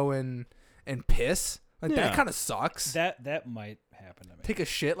then you go in and piss. Like that Yeah. kind of sucks. that might happen to me. Take a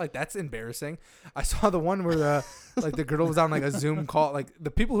shit, like that's embarrassing. I saw the one where the girl was on like a Zoom call. Like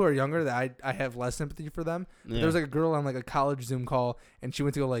the people who are younger, that I have less sympathy for them. But Yeah. there was like a girl on like a college Zoom call, and she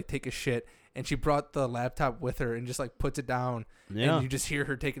went to go like take a shit, and she brought the laptop with her and just like puts it down, Yeah. and you just hear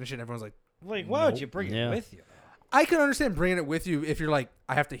her taking a shit. And everyone's like, Like, why would Nope. you bring Yeah. it with you? I can understand bringing it with you if you're like,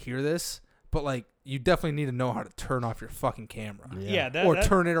 I have to hear this, but like you definitely need to know how to turn off your fucking camera Yeah, or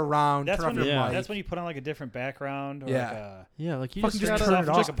turn it around, that's turn off when your Yeah. mic. that's when you put on like a different background or Yeah. like a Yeah, like you Fucking just just gotta turn it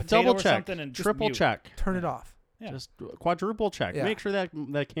off. like a potato double or check, something and just triple mute. check, Turn it off. Yeah. just quadruple check. Yeah. Make sure that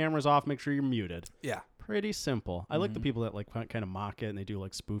camera's off. Make sure you're muted. Yeah. Pretty simple. I like the Mhm. people that like kind of mock it and they do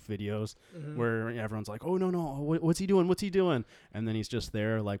like spoof videos Mm-hmm. where everyone's like, "Oh no, what's he doing? What's he doing?" And then he's just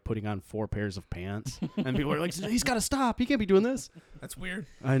there like putting on 4 pairs of pants, and people are like, "He's got to stop. He can't be doing this." That's weird.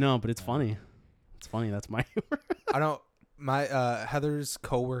 I know, but it's funny. It's funny. That's my humor. I don't. My Heather's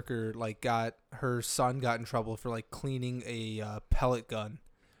coworker got her son got in trouble for like cleaning a pellet gun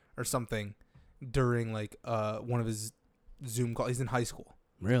or something during like one of his Zoom calls. He's in high school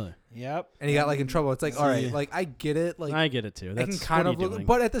Really? Yep. and he got like in trouble. It's like, all right, See. like I get it, like I get it too. I That's can kind what of are you look, doing?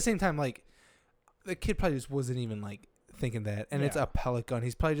 but at the same time, like the kid probably just wasn't even like thinking that, and it's Yeah. a pellet gun.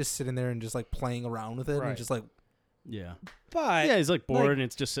 He's probably just sitting there and just like playing around with it, and Right. just like yeah, But yeah. He's like bored like- and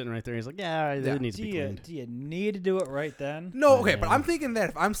it's just sitting right there. He's like, "Yeah, Yeah. it needs to do be you cleaned." do you need to do it right then? no, okay. But Yeah. I'm thinking that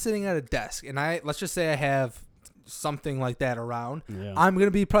if I'm sitting at a desk and let's just say I have something like that around, Yeah. I'm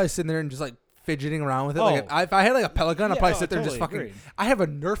gonna be probably sitting there and just like fidgeting around with it. Like Oh. if I had like a pellet gun, I'd Yeah, probably oh, sit there and totally just fucking. agreed. I have a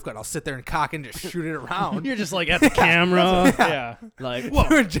Nerf gun. I'll sit there and cock and just shoot it around. You're just like at the camera, Yeah. like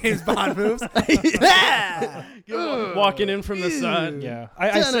Doing James Bond moves. walking in from the side. Yeah.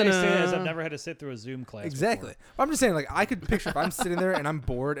 I say that as Da-na-na. I've never had to sit through a Zoom class. Exactly. I'm just saying, like, I could picture if I'm sitting there and I'm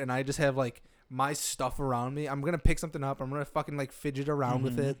bored and I just have like my stuff around me, I'm gonna pick something up. I'm gonna fucking like fidget around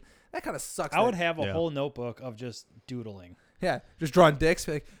with it. That kind of sucks. Mm-hmm. I would that- have a Yeah. whole notebook of just doodling. Yeah, just drawing dicks.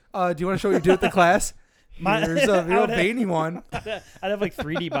 Be like, do you want to show what you do at the class? Here's a real veiny one. I'd have like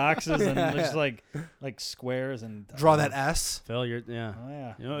 3D boxes and just like squares and Draw that S. Phil, yeah. Oh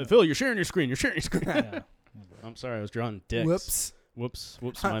yeah. You know, Phil, you're sharing your screen. You're sharing your screen. Yeah. I'm sorry, I was drawing dicks. Whoops.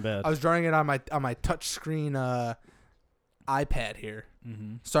 Whoops, my bad. I was drawing it on my touch screen iPad here.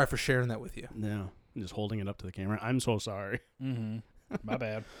 Mm-hmm. Sorry for sharing that with you. No, I'm just holding it up to the camera. I'm so sorry. Mm-hmm. My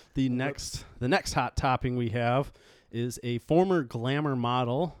bad. The next hot topping we have is a former glamour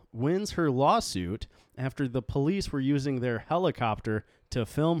model wins her lawsuit after the police were using their helicopter to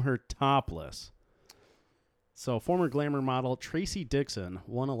film her topless. So, former glamour model Tracy Dixon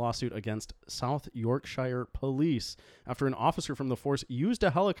won a lawsuit against South Yorkshire police after an officer from the force used a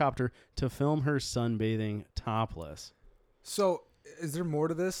helicopter to film her sunbathing topless. So, is there more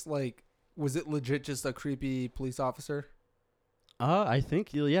to this? Like, was it legit just a creepy police officer? I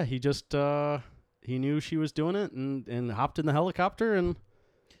think, yeah, he just he knew she was doing it and hopped in the helicopter and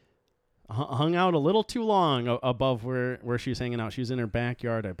hung out a little too long above where she's hanging out. She was in her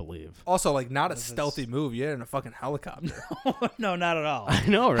backyard, I believe. Also, like, not a stealthy move. You're in a fucking helicopter. No, not at all. I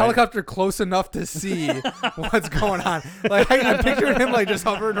know, right? Helicopter close enough to see what's going on. Like, I'm picturing him, like, just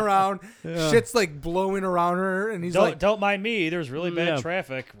hovering around. Yeah. Shit's, like, blowing around her, and he's like... Don't mind me. There's really bad Yeah.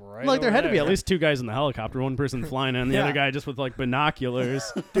 traffic right Like, there over had to be at least two guys in the helicopter, one person flying and the Yeah. other guy just with, like,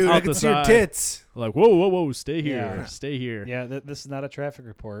 binoculars. Dude, out I the can see your side. tits. Like, whoa, stay here, Yeah. stay here. Yeah, this is not a traffic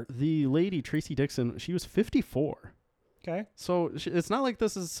report. The lady, Tracy Dixon, she was 54. Okay. So it's not like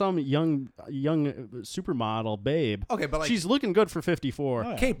this is some young supermodel babe. Okay, but, like, She's looking good for 54. Oh,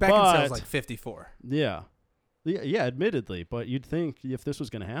 yeah. Kate Beckinsale's, but- like, 54. Yeah. Yeah, admittedly, but you'd think if this was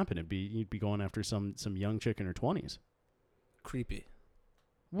going to happen, you'd be going after some young chick in her 20s. Creepy.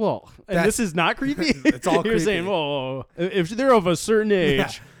 Well, and this is not creepy. It's all You're creepy. saying, whoa, if they're of a certain age,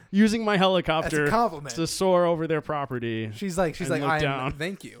 Yeah. using my That's helicopter a compliment. to soar over their property. She's like, and look down.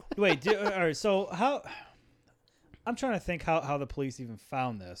 thank you. Wait. All right. So how? I'm trying to think how the police even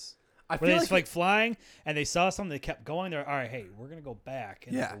found this. I Were feel they like, just like flying and they saw something, they kept going. They're all right. Hey, we're gonna go back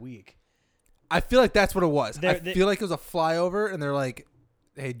in like Yeah. a week. I feel like that's what it was. I They- feel like it was a flyover, and they're like,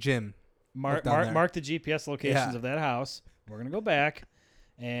 hey, Jim. Mark down there. mark the GPS locations Yeah. of that house. We're gonna go back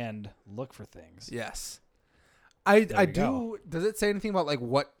and look for things. Yes. I There you do. go. Does it say anything about, like,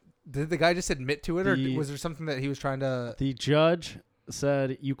 what? Did the guy just admit to it, or The- was there something that he was trying to... The judge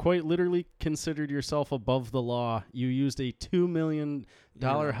said, "You quite literally considered yourself above the law. You used a $2 million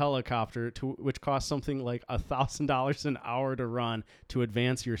Yeah. helicopter, which cost something like $1,000 an hour to run, to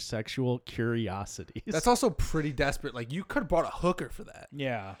advance your sexual curiosities." That's also pretty desperate. Like, you could have bought a hooker for that.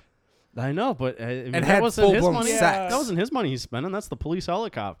 Yeah. I know, but I mean, And that had wasn't his full-blown money. sex. That wasn't his money he's spending. That's the police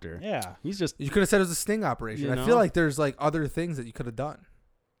helicopter. Yeah. He's just You could have said it was a sting operation. You I know? feel like there's, like, other things that you could have done.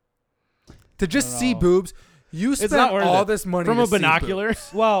 To just don't see know. boobs, you spent not worth all it. this money from to a see binocular.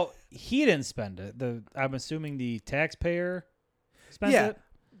 boobs. Well, he didn't spend it. I'm assuming the taxpayer spent Yeah. it.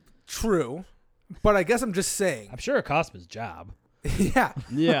 True. But I guess I'm just saying. I'm sure it cost him his job. Yeah.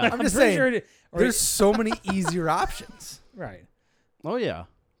 Yeah. I'm just pretty saying. sure it- or There's so many easier options. right. Oh yeah,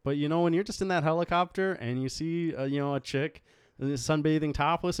 but you know when you're just in that helicopter and you see a chick sunbathing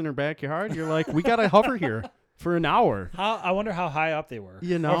topless in her backyard, you're like, we gotta hover here for an hour. I wonder how high up they were.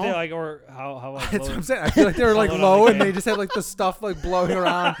 You Or, if know? they, like, or how like, That's low- what I'm saying. I feel like they were like How low low down and they they just had like the stuff like blowing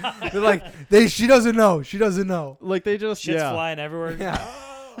around. They're like, she doesn't know. She doesn't know. Like they just shit's yeah. flying everywhere. Yeah.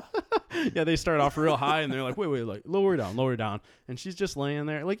 Yeah, they start off real high and they're like, wait, like lower down, and she's just laying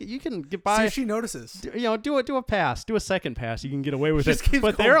there. Like you can get See by, if she notices. do a pass, do a second pass, you can get away with Just it. keeps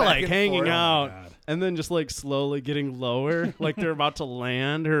But going they're back like and hanging forth. Oh my out, God. and then just like slowly getting lower, like they're about to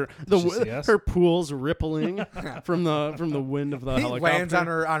land. She see us? Her pool's rippling from the wind of the He helicopter. lands on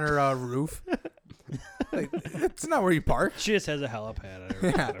her roof. Like, it's not where you park. She just has a helipad at her,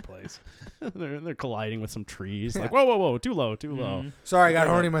 Yeah. at her place. they're colliding with some trees. Yeah. Like whoa, too low. Mhm. Sorry, I got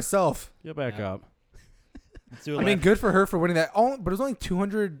horny myself. Get back Yeah. up. Let's do a I mean, lap. good for her for winning that. Oh, but it was only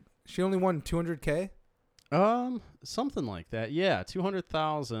 200. She only won 200K. Something like that. Yeah,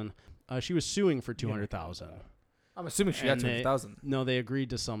 200,000. She was suing for 200,000. I'm assuming she got And they- 200,000. No, they agreed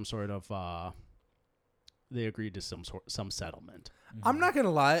to some sort of. Some settlement. I'm not gonna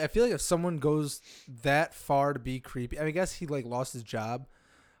lie. I feel like if someone goes that far to be creepy, I mean, I guess he like lost his job.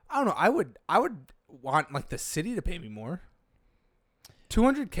 I don't know. I would want like the city to pay me more.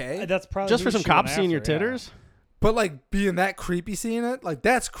 200K, That's probably Just who for some she went cops seeing your after, yeah. titters. but like being that creepy, seeing it, like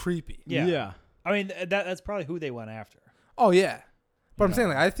that's creepy. Yeah. I mean, that's probably who they went after. Oh yeah, but I'm Yeah. saying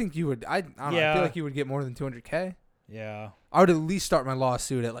like I think you would. I don't know. I Yeah. feel like you would get more than 200K. Yeah. I would at least start my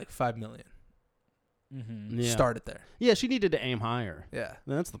lawsuit at like 5 million. Mm-hmm. Yeah. Start it there. Yeah, she needed to aim higher. Yeah.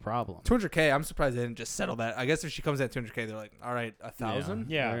 That's the problem. 200K. I'm surprised they didn't just settle that. I guess if she comes at 200K, they're like, all right, 1,000.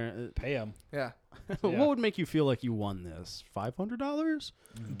 Yeah. Where, Pay them. Yeah. What would make you feel like you won this? $500?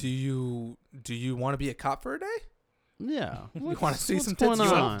 Do you want to be a cop for a day? Yeah. You want to see what's some going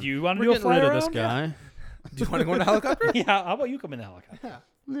tits? on? Do you want to We're do a getting fly rid around? of this guy. Do you want to go in a helicopter? Yeah. How about you come in the helicopter?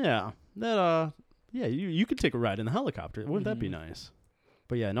 Yeah. That yeah, you could take a ride in the helicopter. Wouldn't that be nice?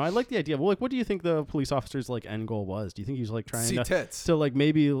 But yeah, no, I like the idea. Well, like, what do you think the police officer's like end goal was? Do you think he was like trying See to tits. like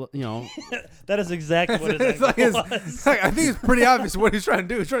maybe That is exactly what his It's like angle his- was. I think it's pretty obvious what he's trying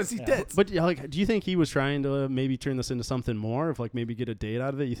to do. He's trying to see tits. But yeah, like, do you think he was trying to maybe turn this into something more? If like maybe get a date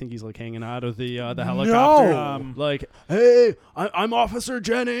out of it? You think he's like hanging out of the helicopter? Like, hey, I'm Officer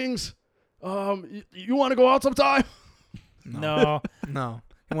Jennings. You want to go out sometime? No. No.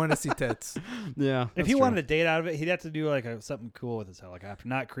 He wanted to see tits. Yeah. If he wanted a date out of it, he'd have to do like something cool with his helicopter,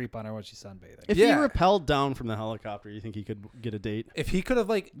 not creep on her when she's sunbathing. if he Yeah. rappelled down from the helicopter, you think he could get a date? If he could have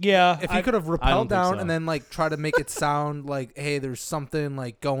like Yeah. if he could have I don't rappelled think down so. and then like try to make it sound like, hey, there's something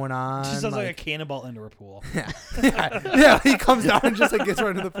like going on. She sounds like a cannonball into her pool. yeah, he comes down and just like gets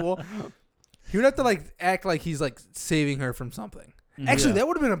right into the pool. He would have to like act like he's like saving her from something. Actually, Yeah. that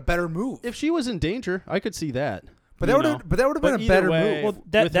would have been a better move. If she was in danger, I could see that. But that would have been a But either better way, move.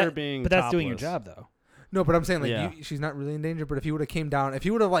 Well, with her being but that's doing your topless. job though. No, but I'm saying like Yeah. she's not really in danger. But if he would have came down, if he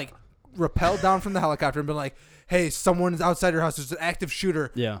would have like rappelled down from the helicopter and been like, "Hey, someone's outside your house. There's an active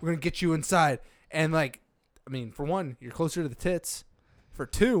shooter. Yeah. We're gonna get you inside." And like, I mean, for one, you're closer to the tits. For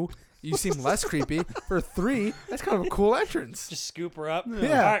two, you seem less creepy. For three, that's kind of a cool entrance. Just scoop her up.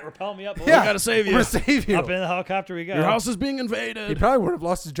 Yeah. All right, rappel me up. Boys. Yeah. I gotta save We're you. gonna save you. Up in the helicopter we go. Your house is being He invaded. probably would have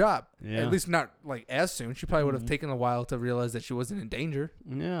lost his job. Yeah. At least not like as soon. She probably would have taken a while to realize that she wasn't in danger.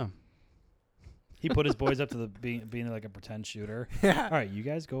 Yeah. He put his boys up to the being like a pretend shooter. Yeah. All right, you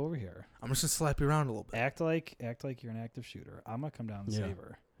guys go over here. I'm just gonna slap you around a little bit. Act like you're an active shooter. I'm gonna come down and Yeah. save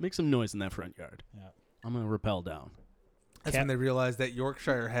her. Make some noise in that front yard. Yeah. I'm gonna rappel down. That's when they realize that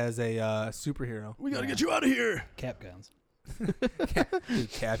Yorkshire has a superhero. We gotta Yeah. get you out of here. Cap guns.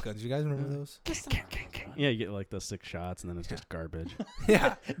 Dude, cap guns. You guys remember those? Yeah, you get like the 6 shots and then it's just garbage.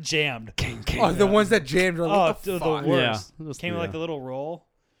 Yeah. Jammed. Oh, the ones that jammed. Are like, Oh, what the the fuck? worst. Yeah. Just, Came with like the little roll.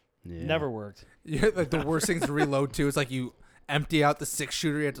 yeah. Never worked. Yeah, like the worst things to reload too. It's like you empty out the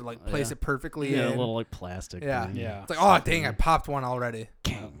 6-shooter. You have to like place Yeah. it perfectly. Yeah, a in. little like plastic. Yeah. thing. Yeah. It's like, oh dang, I popped one already.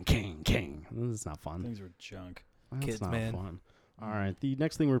 King. This is not fun. Things were junk. That's Kids, not man. fun. All right. The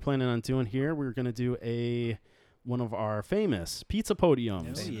next thing we're planning on doing here, we're gonna do one of our famous pizza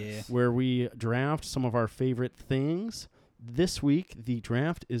podiums. Oh yeah. Where we draft some of our favorite things. This week, the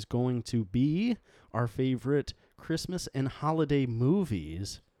draft is going to be our favorite Christmas and holiday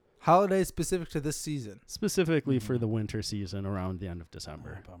movies, Holiday specific to this season. specifically for the winter season around the end of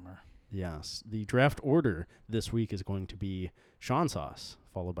December. Oh, bummer. Yes. The draft order this week is going to be Sean Sauce,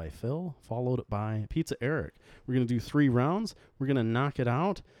 followed by Phil, followed by Pizza Eric. We're going to do 3 rounds. We're going to knock it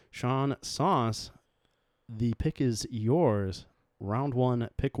out. Sean Sauce, the pick is yours. Round 1,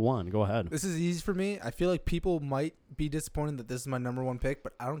 pick 1. Go ahead. This is easy for me. I feel like people might be disappointed that this is my number 1 pick,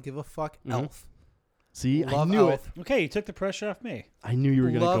 but I don't give a fuck. Mhm. Elf. See, I Love knew Elf. it. Okay, you took the pressure off me. I knew you were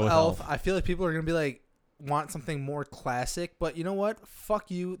going to Love go with Elf. Elf. I feel like people are gonna be like, want something more classic, but you know what?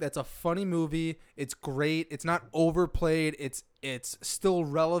 Fuck you. That's a funny movie. It's great. It's not overplayed. It's still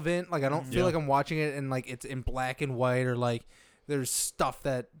relevant. Like I don't feel Yeah. like I'm watching it and like it's in black and white or like there's stuff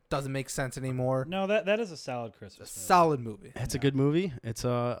that doesn't make sense anymore. No, that is a solid It's a Christmas movie. solid movie. It's a good movie. It's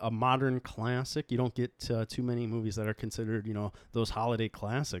a modern classic. You don't get too many movies that are considered, those holiday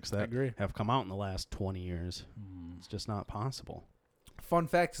classics that agree. have come out in the last 20 years. Mm. It's just not possible. Fun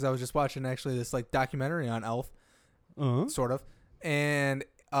fact is I was just watching actually this like documentary on Elf, Uh-huh. sort of, and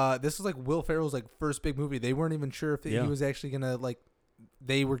this was like Will Ferrell's like first big movie. They weren't even sure if Yeah. he was actually gonna like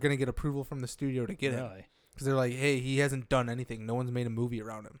they were gonna get approval from the studio to get him. Really? Because they're like, hey, he hasn't done anything. No one's made a movie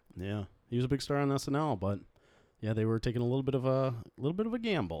around him. Yeah, he was a big star on SNL, but yeah, they were taking a little bit of a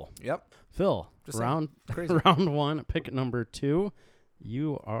gamble. Yep. Phil, Just round Crazy. round 1, pick number 2.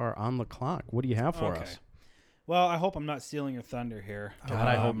 You are on the clock. What do you have for Okay. us? Well, I hope I'm not stealing your thunder here. God,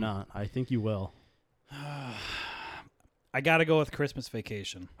 I hope not. I think you will. I got to go with Christmas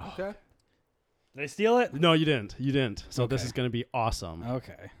Vacation. Okay. Did I steal it? No, you didn't. You didn't. So this Okay. is going to be awesome.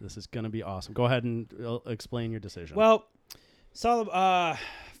 Okay. This is going to be awesome. Go ahead and explain your decision. Well, saw the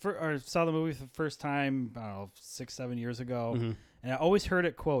movie for the first time, I don't know, 6-7 years ago, Mhm. and I always heard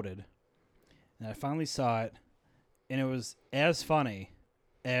it quoted. And I finally saw it, and it was as funny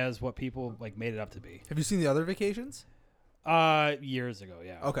as what people like made it up to be. Have you seen the other Vacations? Years ago,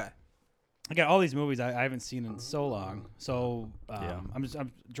 yeah. Okay. I got all these movies I haven't seen in so long, so Yeah.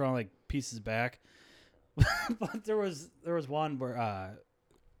 I'm drawing like pieces back. But there was one where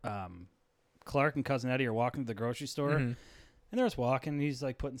Clark and Cousin Eddie are walking to the grocery store, Mhm. And they're just walking. And he's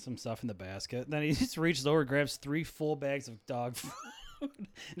like putting some stuff in the basket. Then he just reaches over, grabs 3 full bags of dog food, and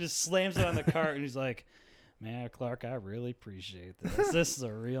just slams it on the cart. And he's like, "Man, Clark, I really appreciate this. This is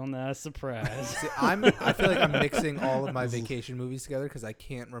a real nice surprise." See, I feel like I'm mixing all of my vacation movies together because I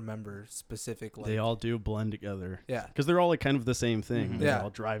can't remember specific. Like, They all do blend together. yeah, Because they're all like kind of the same thing. Mhm. They're Yeah. all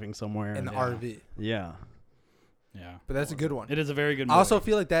driving somewhere. in the and- RV. Yeah. Yeah, But that's a good one. it is a very good I movie. also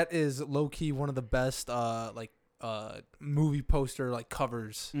feel like that is low key one of the best movie poster like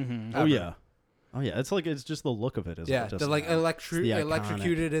covers. Mhm. Oh Ever. yeah. Oh yeah. It's just the look of it. Is Yeah, just, they're like the iconic.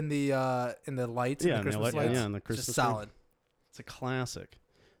 electrocuted in the lights, Yeah, in the and the Christmas light- lights. yeah, and the Christmas Just tree. solid. It's a classic.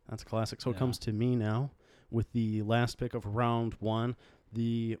 That's a classic. So it Yeah. comes to me now with the last pick of round 1.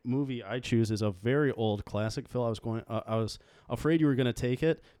 The movie I choose is a very old classic. Phil, I was afraid you were going to take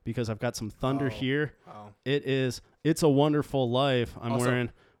it because I've got some thunder Oh. here. Oh. It is It's a Wonderful Life. I'm Also-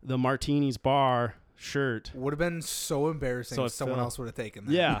 wearing the Martini's Bar shirt. Would have been so embarrassing So if someone Phil- else would have taken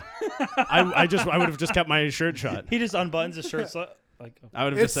that. Yeah. I would have just kept my shirt shut. He just unbuttons his shirt. So, like, I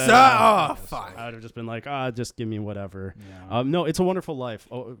would have It's just said, fine. I would have just been like, just give me whatever. yeah. No, It's a Wonderful Life.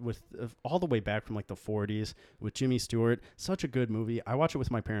 With all the way back from like the 40s with Jimmy Stewart. Such a good movie. I watch it with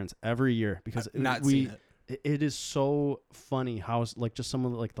my parents every year because I've not seen it. it is so funny how like just some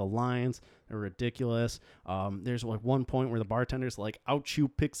of like the lines are ridiculous. There's like one point where the bartender's like, "Out you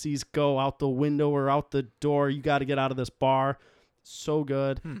pixies go, out the window or out the door. You got to get out of this bar." So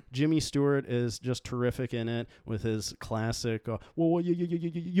good. Jimmy Stewart is just terrific in it with his classic. Well,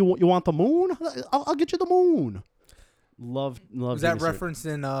 you want the moon? I'll get you the moon. Love. Was Jimmy that Stewart. referenced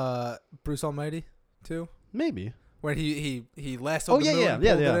in Bruce Almighty too? Maybe. When he lassoed the moon and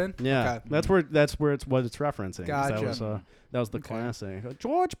pulled it in? Yeah. Okay. That's what it's referencing. Gotcha. That was the Okay. classic.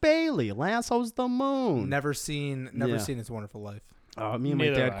 George Bailey lassos the moon. Never seen Yeah. It's a Wonderful Life. Me and my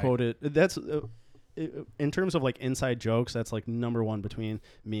Neither dad have I. quoted. That's in terms of like inside jokes. That's like number one between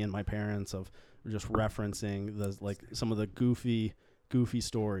me and my parents of just referencing the like some of the goofy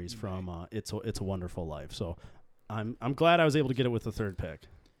stories from It's a Wonderful Life. So I'm glad I was able to get it with the third pick.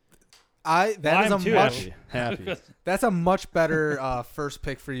 Happy. That's a much better first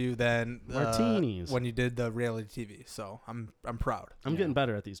pick for you than Martinis. when you did the reality TV. So I'm proud. I'm Yeah. getting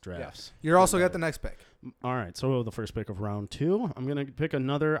better at these drafts. You're also got the next pick. All right, so the first pick of round 2. I'm going to pick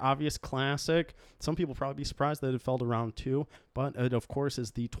another obvious classic. Some people probably be surprised that it fell to round 2, but it, of course,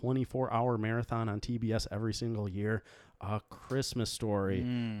 is the 24-hour marathon on TBS every single year, A Christmas Story.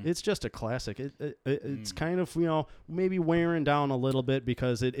 It's just a classic. It's kind of, maybe wearing down a little bit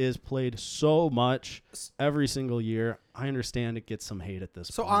because it is played so much every single year. I understand it gets some hate at this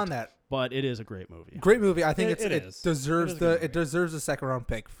So point. on that, But it is a great movie. great movie. I think It it is. deserves It is a good it deserves a second round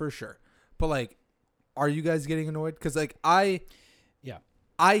pick for sure. But like, are you guys getting annoyed? Because like I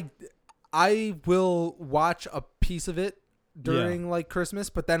will watch a piece of it during like Christmas,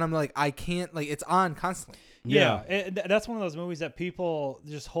 but then I'm like I can't, like it's on constantly. Yeah, that's one of those movies that people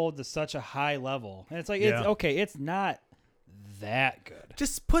just hold to such a high level, and it's like it's Yeah. okay, it's not that good,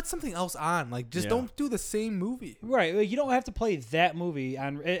 Just put something else on. Like just Yeah. don't do the same movie. right? Like, you don't have to play that movie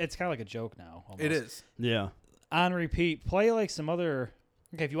on. It's kind of like a joke now. Almost. It is. Yeah. on repeat. Play like some other.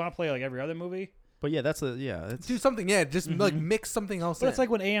 Okay, if you want to play like every other movie, But yeah, it's Do something. Yeah, just like mix something else. but in. it's like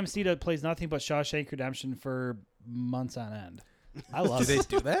when AMC plays nothing but Shawshank Redemption for months on end. I love do they it.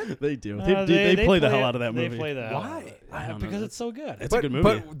 do that? they do. Uh, They play the it- hell out of that movie. They play the hell Why? out of it. I don't know. Because it's so good. It's a good movie.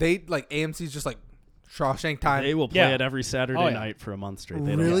 But they like AMC's just like Shawshank Time. They will play Yeah. it every Saturday Oh, yeah. night for a month straight.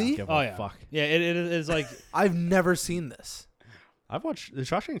 They Really? don't give Oh a yeah, fuck. yeah. It is like I've never seen this. I've watched the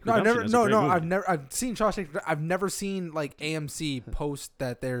Shawshank Redemption. No, I've never. is a great movie. I've seen Shawshank. I've never seen like AMC post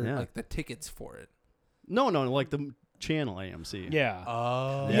that they're Yeah. like the tickets for it. No, like the channel AMC. yeah.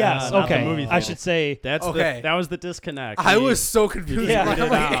 Oh. Yeah, Yes. not the Okay. movie I theater. should say. That was the disconnect. I was so confused. Yeah. I'm figured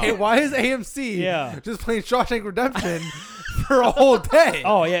it like, out. hey, why is AMC Yeah. just playing Shawshank Redemption for a whole day?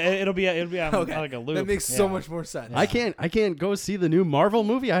 Oh yeah, it'll be on okay. like a loop. That makes so Yeah. much more sense. I can't go see the new Marvel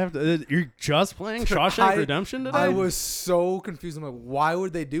movie. I have to. You're just playing Shawshank Redemption today. I was so confused. I'm like, why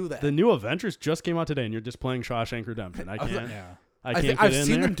would they do that? The new Avengers just came out today, and you're just playing Shawshank Redemption. I can't. Yeah. I can't get I've in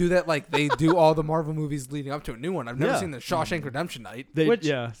seen there. them do that. Like they do all the Marvel movies leading up to a new one. I've never Yeah. seen the Shawshank Redemption night. Which-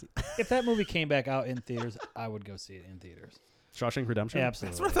 yeah, If that movie came back out in theaters, I would go see it in theaters. Shawshank Redemption. Yeah, That's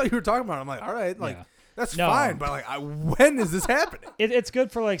absolutely. what I thought you were talking about. I'm like, all right, like Yeah. that's No. fine, but like, when is this happening? It's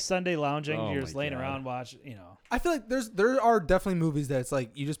good for like Sunday lounging. Oh You're just my laying God. around, watch. I feel like there are definitely movies that it's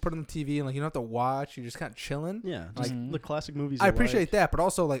like you just put on the TV and like you don't have to watch. You're just kind of chilling. Yeah, just Mhm. the classic movies. I you appreciate like. that, but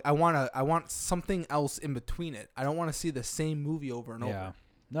also like I want something else in between it. I don't want to see the same movie over and Yeah. over.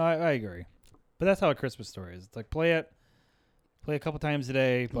 No, I agree. But that's how A Christmas Story is. It's like play it Play a couple times a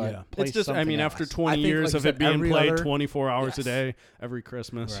day, but Yeah. play It's just, I something mean, else. after I 20 think, years like you of said, it being every played other- 24 hours a Yes. day, every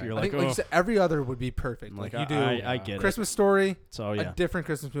Christmas, Right. you're I like, think like oh, you said, every other would be perfect. like Like you do I get Christmas Story, it. So, yeah. a different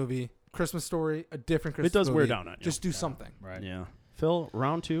Christmas movie. Christmas Story, a different Christmas It does movie. wear down on you. Just do something. Right. Yeah. Phil,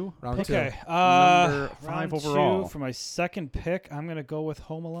 round 2. Round Pick two. Okay. Number 5 round overall. 2 for my second pick. I'm gonna go with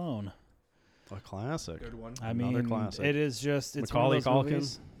Home Alone. A classic. Good one. I Another mean, classic. it is just it's Macaulay one of those Culkin.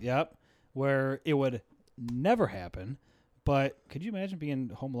 movies, yep, where it would never happen. But could you imagine being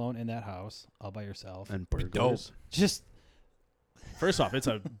home alone in that house all by yourself? And Be burglars. Just First off, it's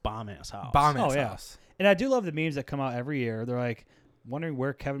a bomb-ass house. Bomb Oh, ass yeah. house. and I do love the memes that come out every year. They're like wondering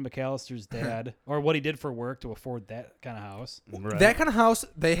where Kevin McAllister's dad or what he did for work to afford that kind of house. Right. That kind of house,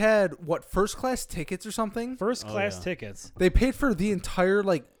 they had what, first class tickets or something? First Oh, class yeah. tickets. They paid for the entire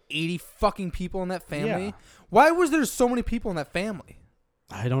like 80 fucking people in that family. Yeah. Why was there so many people in that family?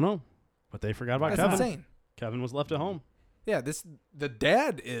 I don't know. But they forgot about That's Kevin. insane. Kevin was left at home. Yeah, the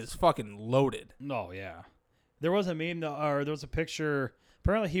dad is fucking loaded. Oh yeah, there was a meme though, or there was a picture.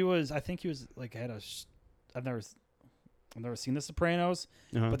 Apparently he was. I think he was like had a. I've never seen The Sopranos,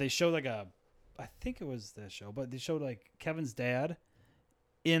 Uh-huh. but they showed like a. I think it was this show, but they showed like Kevin's dad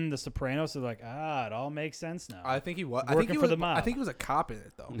in The Sopranos. So like, it all makes sense now. I think he was. Working for the mob. I think he was a cop in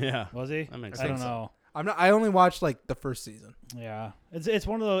it though. Yeah. Was he? That makes I don't sense. know. I'm not. I only watched like the first season. Yeah, it's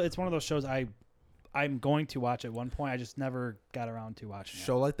one of those shows I'm going to watch at one point. I just never got around to watching it.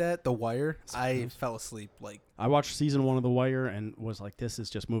 Show like that, The Wire. I fell asleep. Like I watched season 1 of The Wire and was like, this is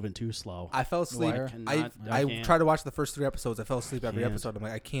just moving too slow. I fell asleep. Wire? I can't. tried to watch the first 3 episodes. I fell asleep every Can't. episode. I'm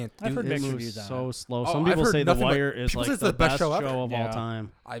like, I can't I've do heard It mixed this. reviews moves on so it. slow. Oh, Some I've people heard say The nothing but- Wire is people like say it's the the best best show show, ever. of all Yeah.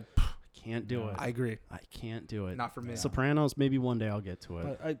 time. I Can't do it. I agree. I can't do it. Not for me. Sopranos, maybe one day I'll get to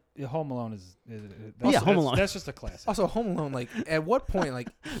it. But Home Alone is Yeah, Home Alone. That's just a classic. Also, Home Alone. Like, at what point, like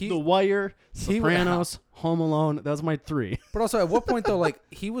The Wire, he- Sopranos, Home Alone. That's my 3. but also at what point though, like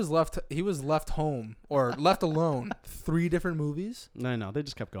he was left home or left alone 3 different movies. I know. They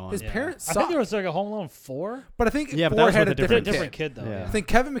just kept going. His Yeah. parents I think sucked. there was like a Home Alone 4. But I think Yeah, but that 4 was had with a a different, Different kid. kid though. Yeah. Yeah. I think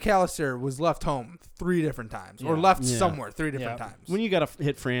Kevin McAllister was left home 3 different times, or Yeah. left Yeah. somewhere 3 different Yeah. times. When you got a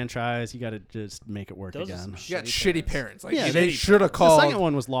hit franchise, you got to just make it work Those are again. some You got shitty parents. Like Yeah, they shitty should have The called. second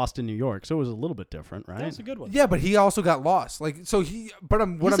one was Lost in New York, so it was a little bit different, right? That was a good one. Yeah, but he also got lost. Like so he. But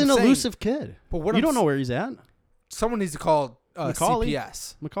I'm what He's I'm an saying. elusive kid. But what You I'm don't know s- where he's at. Someone needs to call Macaulay?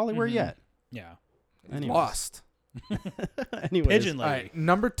 CPS. Macaulay, where you Mhm. at? Yeah. He's Anyways. lost. Anyways. Pigeon All Lady. right,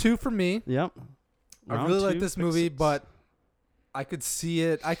 number 2 for me. Yep. I Round really like 2, this pick movie, 6. but I could see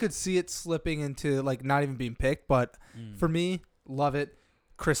it. I could see it slipping into like not even being picked. But for me, love it.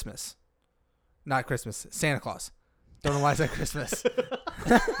 Christmas, not Christmas. Santa Claus. Don't know why I said Christmas.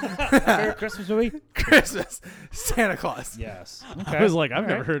 Favorite Christmas movie? Christmas. Santa Claus. Yes. I was like, I've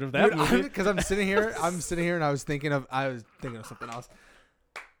never heard of that movie. Because I'm sitting here, and I was thinking of something else.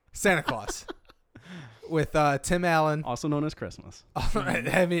 Santa Claus with Tim Allen. Also known as Christmas.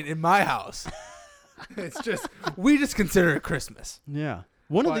 I mean, in my house, it's just we just consider it Christmas. Yeah.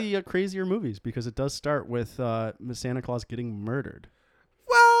 One of But- the crazier movies because it does start with Santa Claus getting murdered.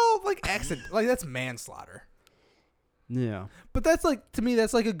 Well, like accident, like that's manslaughter. Yeah. But that's like to me,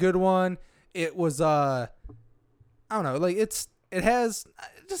 that's like a good one. It was I don't know, like it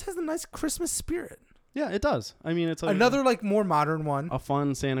just has a nice Christmas spirit. Yeah, it does. I mean, it's Another like more modern one. a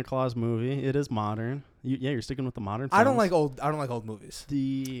fun Santa Claus movie. It is modern. You're sticking with the modern. I don't films. like old movies.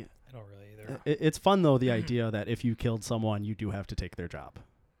 the. I don't really either. It's fun though, the idea that if you killed someone, you do have to take their job.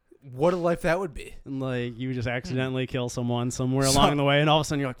 What a life that would be. And like you just accidentally kill someone somewhere So- along the way, and all of a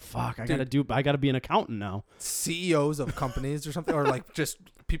sudden you're like, "Fuck! I Dude. gotta be an accountant now." CEOs of companies or something, or like just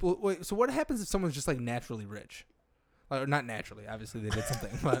people. Wait, so what happens if someone's just like naturally rich? Or not naturally, obviously they did something,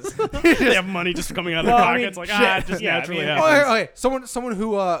 but They have money just coming out of their Well, I mean, pockets, like shit. it just Yeah, I naturally mean- happens. okay. Someone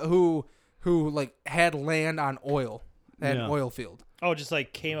who like had land on oil, had Yeah. an oil field. Oh, just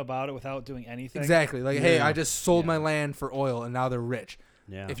like came about it without doing anything. Exactly. Like, hey, Yeah. I just sold Yeah. my land for oil, and now they're rich.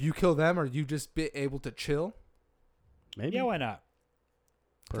 Yeah, If you kill them, are you just be able to chill? maybe, Yeah, why not?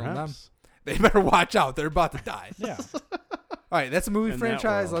 perhaps. They better watch out. They're about to die. Yeah. All right, that's a movie In that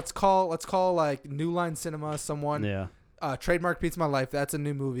franchise. world. Let's call like New Line Cinema someone. Yeah, Trademark Pizza My Life. That's a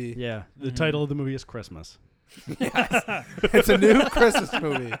new movie. yeah. The Mhm. title of the movie is Christmas. Yes. It's a new Christmas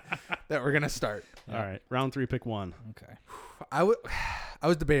movie that we're gonna start. Yeah. All right, round 3, pick one. Okay. I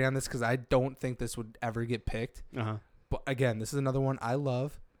was debating on this because I don't think this would ever get picked. Uh huh. But again, this is another one I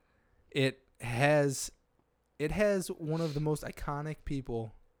love. It has one of the most iconic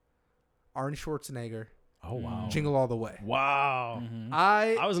people, Arnold Schwarzenegger. Oh wow. Jingle All the Way. Wow. Mhm.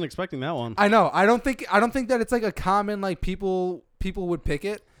 I wasn't expecting that one. I know. I don't think that it's like a common like people would pick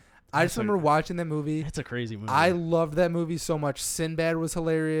it. I just remember watching that movie. It's a crazy movie. I loved that movie so much. Sinbad was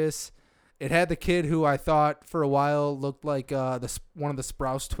hilarious. It had the kid who I thought for a while looked like one of the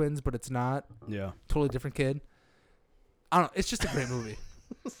Sprouse twins, but it's not. yeah. Totally different kid. I don't know. It's just a great movie.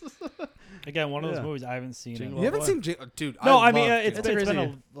 Again, one of those Yeah. movies I haven't seen. Jingle You haven't Boy. seen dude? No, I mean love it's Jingle been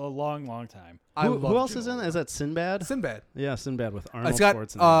crazy. a long, long time. I Who love else is Jingle in? All Is that Sinbad? Sinbad. Yeah, Sinbad with Arnold It's got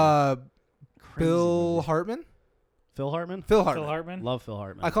Schwarzenegger. Crazy Bill movie. Hartman. Phil Hartman. Phil Hartman. Phil Hartman. Love Phil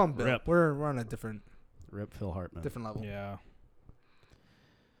Hartman. I call him Bill. Rip. We're on a different Phil Hartman. level. Yeah.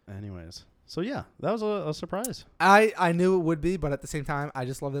 Anyways, so yeah, that was a surprise. I knew it would be, but at the same time, I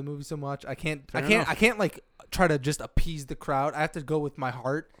just love that movie so much. I can't like try to just appease the crowd. I have to go with my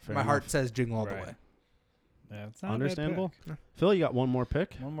heart. Fair my heart enough. says Jingle All the Right. Way. Yeah, it's not Understandable. A bad Phil, you got one more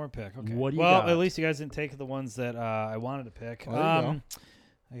pick. pick. One more pick. Okay. What do you well, got? at least you guys didn't take the ones that I wanted to pick. Well, there you go.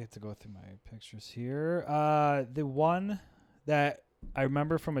 I get to go through my pictures here. The one that I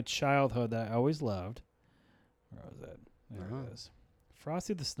remember from a childhood that I always loved. Where was it? There Uh-huh. it is.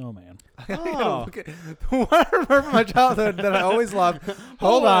 Frosty the Snowman. Oh. Look at- the one I remember from my childhood that I always loved. Hold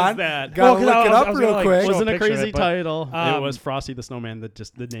What was on. that? Gotta 'cause look I it was- up I was real gonna, like, quick. show a Wasn't a picture of crazy it, but, title. It um, was Frosty the Snowman.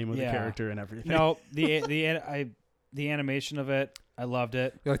 Just the name of Yeah. the character and everything. No, the animation of it, I loved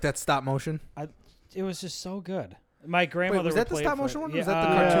it. You like that stop motion? It was just so good. My grandmother was would that the play stop it for- motion one, or Yeah, was that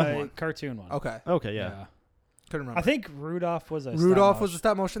the cartoon one? Cartoon one. Okay. Okay, yeah. Couldn't remember. I think Rudolph was a Rudolph stop was a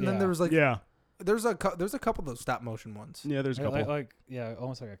stop motion. Then Yeah. there was like Yeah. there's a couple of those stop motion ones. Yeah, there's a couple.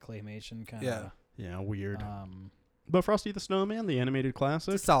 almost like a claymation kind Yeah. of. yeah, weird. Uh, But Frosty the Snowman, the animated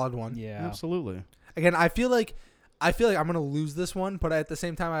classic. It's a solid one. Yeah. Absolutely. Again, I feel like I'm gonna lose this one, but at the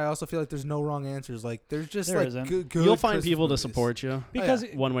same time, I also feel like there's no wrong answers. Like there's just There like isn't. good You'll find Christmas people to movies. support you. Because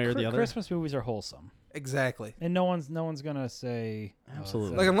One way or the other. Christmas movies are wholesome, Exactly. and no one's gonna say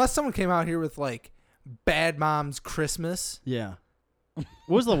Absolutely. Like unless someone came out here with like Bad Moms Christmas, Yeah. What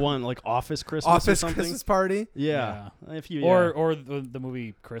was the one like Office Christmas or Office something? Christmas Party, Yeah. If you or the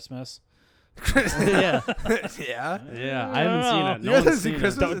movie Christmas. yeah. yeah, Yeah, I haven't seen it. You No guys one's haven't seen seen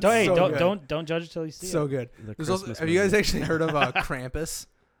Christmas? it. It's Don't, hey, so don't, good. don't judge it till you see so it. good. The There's also, Christmas have you guys movie. actually heard of Krampus?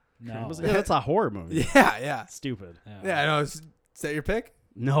 No. Yeah, that's a horror movie. Yeah. Stupid. Yeah, I know. Is that your pick?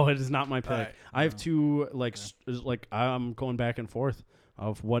 No, it is not my pick. Alright. I have No. two like I'm going back and forth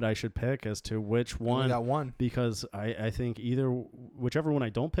of what I should pick as to which We one, got one. because I think whichever one I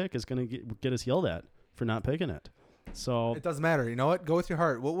don't pick is going to get us yelled at for not picking it. So It doesn't matter. You know what? Go with your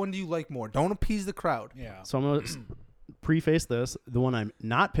heart. What one do you like more? Don't appease the crowd. Yeah. I'm going to preface this. The one I'm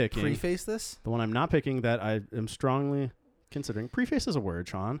not picking. Preface this. The one I'm not picking that I am strongly considering. Preface is a word,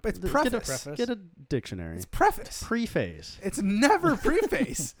 Sean. But it's Get a- preface. Get a dictionary. It's preface. Preface. It's never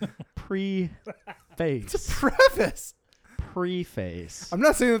preface. Preface. It's a preface. Preface. I'm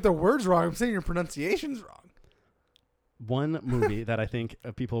not saying that the word's wrong. I'm saying your pronunciation's wrong. One movie that I think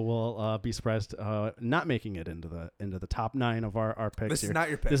people will be surprised not making it into the top 9 of our picks This here. is not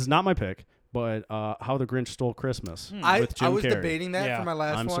your pick. This is not my pick, but How the Grinch Stole Christmas I with Jim was Carrey. debating that Yeah. for my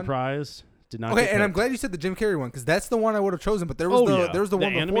last I'm one. surprised. Did not. Okay, get and I'm picked. glad you said the Jim Carrey one because that's the one I would have chosen. But there was there was the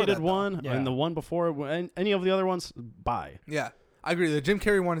one before animated that, though. one Yeah. and the one before. And any of the other ones, bye. Yeah, I agree. The Jim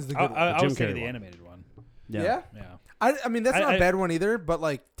Carrey one is the good one. I Jim was thinking Carrey the one. animated one. Yeah. Yeah. I mean that's not I- a bad one either. But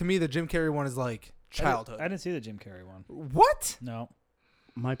like to me, the Jim Carrey one is like childhood. I didn't see the Jim Carrey one. What? No.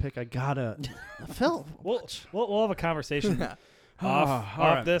 My pick. I gotta. Phil. We'll have a conversation off all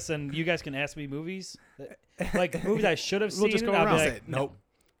right. this, and you guys can ask me movies, like movies I should have seen. We'll just go and I'll be around. like, Nope.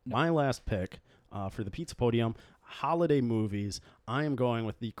 My last pick for the Pizza Podium, holiday movies. I am going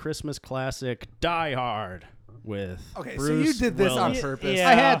with the Christmas classic Die Hard with Okay, so Bruce you did this on Willis. purpose. Yeah.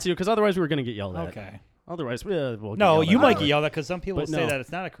 I had to because otherwise we were going to get yelled at. Okay. Otherwise, we'll get No, yelled you at. might get yelled at because some people But say no. that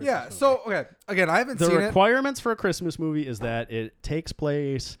it's not a Christmas Yeah. movie. So okay, again, I haven't The seen it. requirements for a Christmas movie is that it takes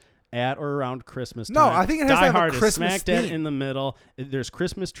place at or around Christmas time. No, I think it has to Die have a Hard Christmas is smack dead theme. in the middle. There's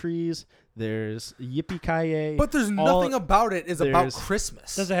Christmas trees. There's Yippee-ki-yay. But there's nothing about it is about there's-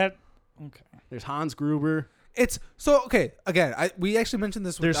 Christmas. does it have? Okay. There's Hans Gruber. It's so okay. Again, we actually mentioned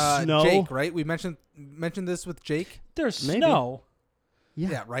this with There's snow. Jake, right? We mentioned this with Jake. There's Maybe. snow.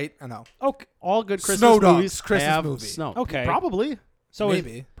 Yeah, right. I know. Okay. All good Christmas Snow Dogs, movies Christmas have movie. snow. Okay. Probably. So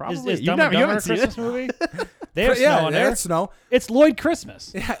Maybe. Probably. Is You Dumb and never- you Dumber a haven't seen Christmas movie? They have yeah, snow in there. that's snow. It's Lloyd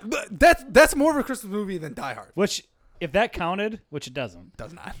Christmas. Yeah, but that's more of a Christmas movie than Die Hard. Which, if that counted, which it doesn't.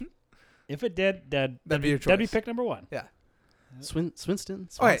 Does not. If it did, that'd be your That'd be choice. pick number one. Yeah. Swinston. Okay,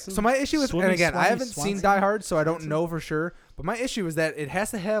 Swanson? so my issue with, and Swimmy, again, I Swimmy, haven't seen Swanson? Die Hard, so I don't know for sure. But my issue is that it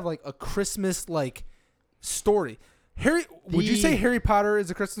has to have like a Christmas like story. Would you say The- Harry Potter is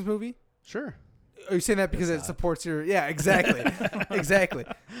a Christmas movie? Sure. Are you saying that because it not. supports your? Yeah, exactly, exactly.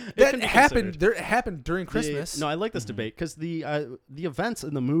 It That can be happened. considered. It happened during Christmas. No, I like this Mhm. debate because the events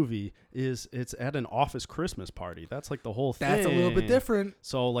in the movie it's at an office Christmas party. That's like the whole thing. That's a little bit different.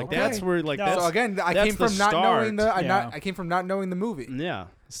 So like Okay. that's where like No. that's So again, I that's came the from not knowing start. I came from not knowing the movie. yeah.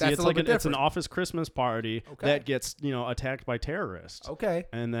 See, That's it's a like little bit it's an different. office Christmas party Okay. that gets attacked by terrorists. Okay.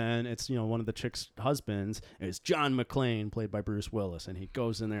 And then it's one of the chick's husbands is John McClane, played by Bruce Willis, and he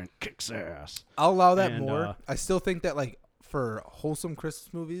goes in there and kicks ass. I'll allow that And, more. I still think that like for wholesome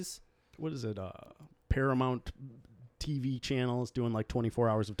Christmas movies, What is it? Paramount TV channel is doing like 24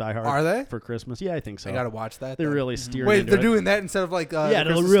 hours of Die Hard are they? for Christmas. Yeah, I think so. I gotta watch that. They're then. really steering. Wait, into they're it. doing that instead of like Yeah, the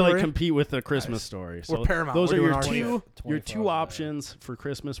it'll Christmas really Story? compete with the Christmas Nice. story. We're So Paramount. those We're are doing your our two shit. your 24 two hours a day. options for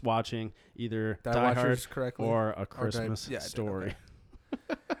Christmas watching, either Did I Die watch Hard yours correctly? or A did I- Christmas yeah, I did, Story. okay.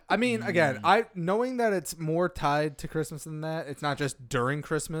 I mean, again, I knowing that it's more tied to Christmas than that. It's not just during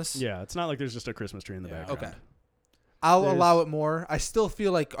Christmas. Yeah, it's not like there's just a Christmas tree in the Yeah. background. Okay. I'll There's- allow it more. I still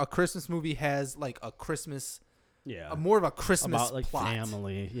feel like a Christmas movie has like a Christmas, Yeah. more of a Christmas About like plot.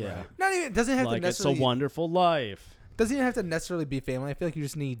 family. Yeah. Right. Not even. It doesn't have to Like It's a necessarily. Wonderful Life. Doesn't even have to necessarily be family. I feel like you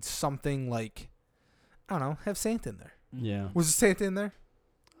just need something like, I don't know, have Santa in there. Yeah. Was Santa in there?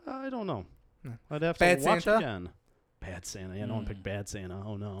 I don't know. No. I'd have to Bad watch Santa? it again. Bad Santa. Yeah, no one picked Bad Santa.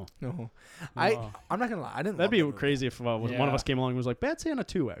 Oh no. No. Oh. I'm not gonna lie. I didn't. That'd love be that movie. crazy if one of Yeah. us came along and was like, Bad Santa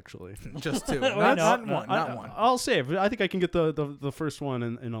 2, actually. Just two. Why not not? one. Not one. I'll save. I think I can get the first one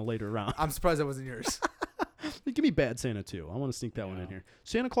in a later round. I'm surprised that wasn't yours. Give me Bad Santa 2. I want to sneak that one in Yeah. here.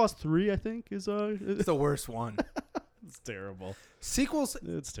 Santa Claus 3, I think, is It's the worst one. it's terrible. Sequels.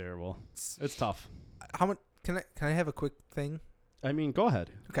 It's terrible. It's tough. How much? Can I have a quick thing? I mean, go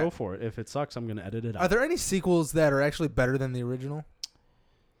ahead. Okay. Go for it. If it sucks, I'm going to edit it out. Are there any sequels that are actually better than the original?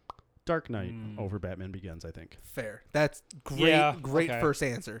 Dark Knight over Batman Begins, I think. Fair. That's great. Yeah, Great okay. first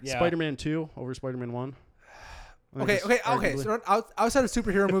answer. Yeah. Spider-Man 2 over Spider-Man 1. Okay. Arguably. So outside of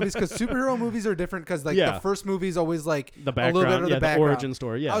superhero movies, because superhero movies are different. Because like Yeah. the first movie is always like The a background, little bit of yeah, the background. origin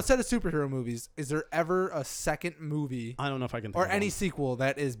story, yeah. Outside of superhero movies, is there ever a second movie I don't know if I can think or of any one. sequel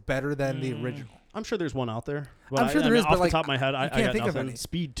that is better than the original? I'm sure there's one out there. But I'm sure I there mean, is, off but, the like, top of my head, I can't got think of nothing. any.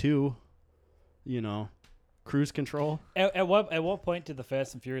 Speed 2, Cruise Control. At what point did the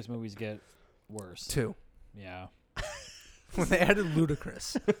Fast and Furious movies get worse? Two. Yeah. When they added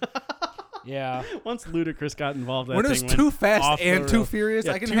Ludacris. Yeah. Once Ludacris got involved, that When it was thing went Too off Fast the and Too rails. Furious,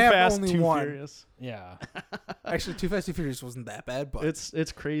 Yeah, I can Too have Fast, only Too one. Furious. Yeah. Actually, Too Fast, Too Furious wasn't that bad, but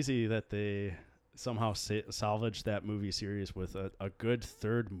It's crazy that they somehow salvaged that movie series with a good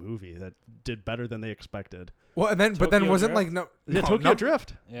third movie that did better than they expected. well, and then but then Tokyo wasn't Drift? like Yeah, no, Tokyo no-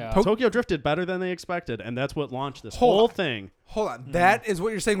 Drift. Yeah. Tokyo Drift did better than they expected, and that's what launched this Hold whole on. thing. Hold on, that is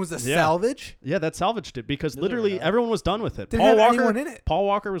what you're saying was the Yeah. salvage? Yeah, that salvaged it because Literally, literally yeah. everyone was done with it. Didn't Paul have Walker, anyone in it. Paul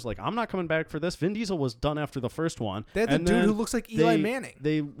Walker was like, "I'm not coming back for this." Vin Diesel was done after the first one. They had the and dude then who looks like Eli they- Manning.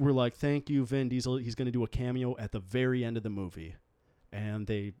 They were like, "Thank you, Vin Diesel. He's going to do a cameo at the very end of the movie," and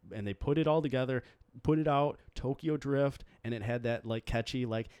they put it all together, put it out, Tokyo Drift, and it had that like catchy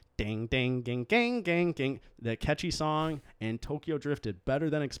like ding ding ding gang gang gang, that catchy song, and Tokyo Drift did better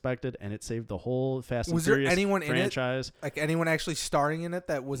than expected, and it saved the whole Fast and Was there Furious anyone in it? franchise. Like anyone actually starring in it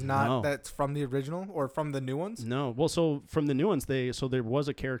that was not No. that's from the original or from the new ones? No, well, so from the new ones, there was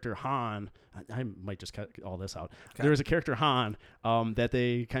a character Han. I might just cut all this out. Okay. There was a character Han that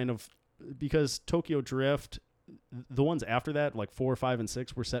they kind of, because Tokyo Drift, the ones after that, like 4, 5, and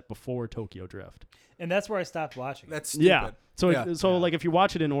 6, were set before Tokyo Drift. And that's where I stopped watching. That's stupid. Yeah. So Yeah. so like if you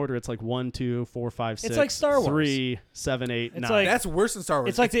watch it in order, it's like 1, 2, 4, 5, 6. It's like Star Wars. 3, 7, 8, It's 9. like- That's worse than Star Wars.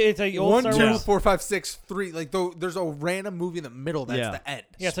 It's like the old 1, Star 2, Wars. 4, 5, 6, 3. Like though, there's a random movie in the middle that's Yeah. the end.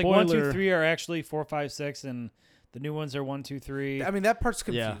 Yeah, it's like 1, 2, Spoiler. 3 are actually 4, 5, 6, and the new ones are 1, 2, 3. I mean that part's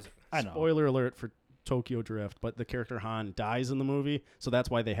Yeah. confusing. I know. Spoiler alert for Tokyo Drift, but the character Han dies in the movie, so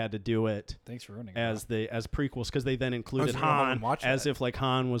that's why they had to do it Thanks for ruining as prequels, because they then included gonna go home Han and watch as that. if like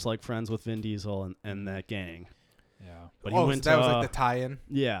Han was like friends with Vin Diesel and that gang. Yeah. But Oh, he went so that was to, like the tie-in.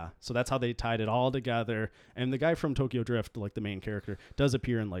 yeah, so that's how they tied it all together. And the guy from Tokyo Drift, like the main character, does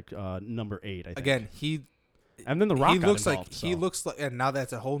appear in like number 8, I think. Again, he and then the Rock got looks involved, like he so- looks like, and now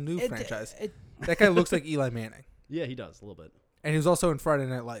that's a whole new franchise. It, That guy looks like Eli Manning, yeah, he does a little bit. and he was also in Friday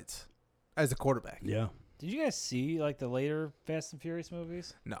Night Lights as a quarterback. Yeah, did you guys see like the later Fast and Furious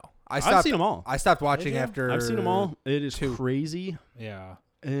movies? No, I've seen them all. I stopped watching you? after. I've seen them all. It is 2. crazy. Yeah.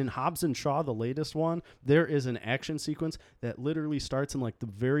 In Hobbs and Shaw, the latest one, there is an action sequence that literally starts in like the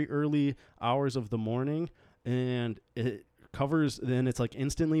very early hours of the morning, and it covers. Then it's like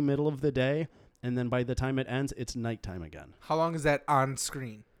instantly middle of the day, and then by the time it ends, it's nighttime again. How long is that on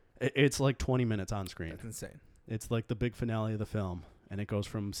screen? It's like 20 minutes on screen. That's insane. It's like the big finale of the film, and it goes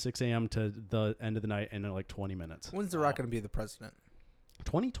from 6 a.m. to the end of the night in like 20 minutes. When's The Rock going to be the president?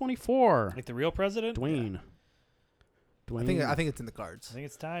 2024. Like the real president? Dwayne. I think it's in the cards. I think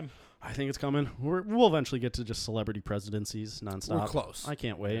it's time. I think it's coming. We'll eventually get to just celebrity presidencies nonstop. We're close. I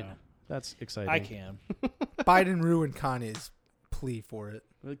can't wait. Yeah. That's exciting. I can. Biden ruined Kanye's plea for it.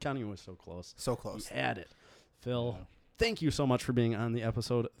 Kanye was so close. So close. He had it. Phil, Yeah. thank you so much for being on the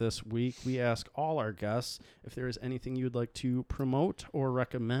episode this week. We ask all our guests if there is anything you'd like to promote or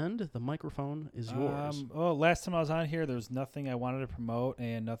recommend. The microphone is yours. Well, last time I was on here, there was nothing I wanted to promote,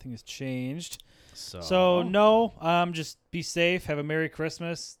 and nothing has changed. So So no, just be safe. Have a Merry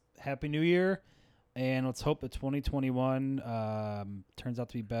Christmas, Happy New Year, and let's hope that 2021 turns out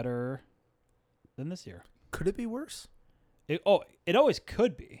to be better than this year. Could it be worse? It always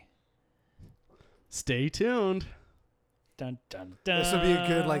could be. stay tuned. Dun dun dun. This would be a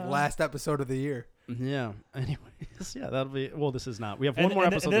good last episode of the year. Yeah. Anyways, yeah, that'll be. Well, this is not. We have And- one more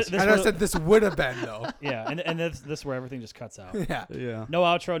and episode. this- this I know I said this would have been though. Yeah, and this is where everything just cuts out. Yeah. yeah. No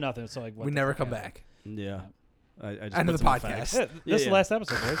outro, nothing. So like, what We the never fuck come happened? back. Yeah. I just End of put the some podcast. effects. Yeah, this is Yeah. the last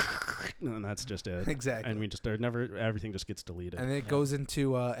episode, boys. And that's just it. Exactly. And we just never. Everything just gets deleted. And then it goes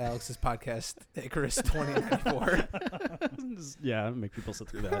into Alex's podcast, Icarus 2094. Yeah, make people sit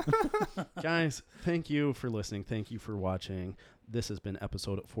through that. Guys, thank you for listening. Thank you for watching. This has been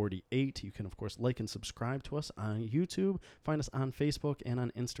episode 48. You can, of course, like and subscribe to us on YouTube. Find us on Facebook and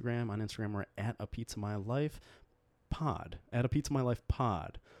on Instagram. On Instagram, we're at A Pizza My Life Pod. At A Pizza My Life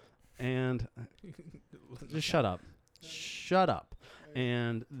Pod. And just shut up. Shut up.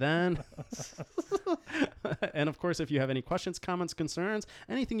 And then, and of course, if you have any questions, comments, concerns,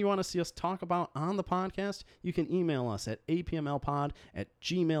 anything you want to see us talk about on the podcast, you can email us at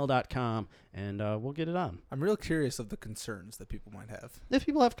apmlpod@gmail.com, and we'll get it on. I'm real curious of the concerns that people might have. If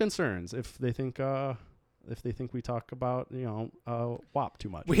people have concerns, if they think we talk about, WAP too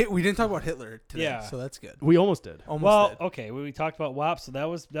much. We didn't talk about Hitler today, Yeah. so that's good. We almost did. Almost Well, did. okay, we talked about WAP, so that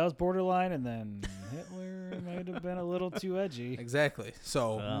was borderline, and then Hitler might have been a little too edgy. Exactly.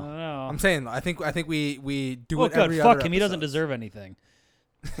 So I don't know. I'm saying I think we do Well, it good. every Fuck other him. He doesn't episode. deserve anything.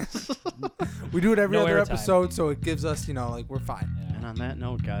 We do it every No other airtime. episode, so it gives us, like we're fine. Yeah. And on that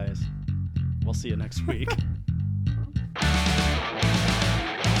note, guys, we'll see you next week.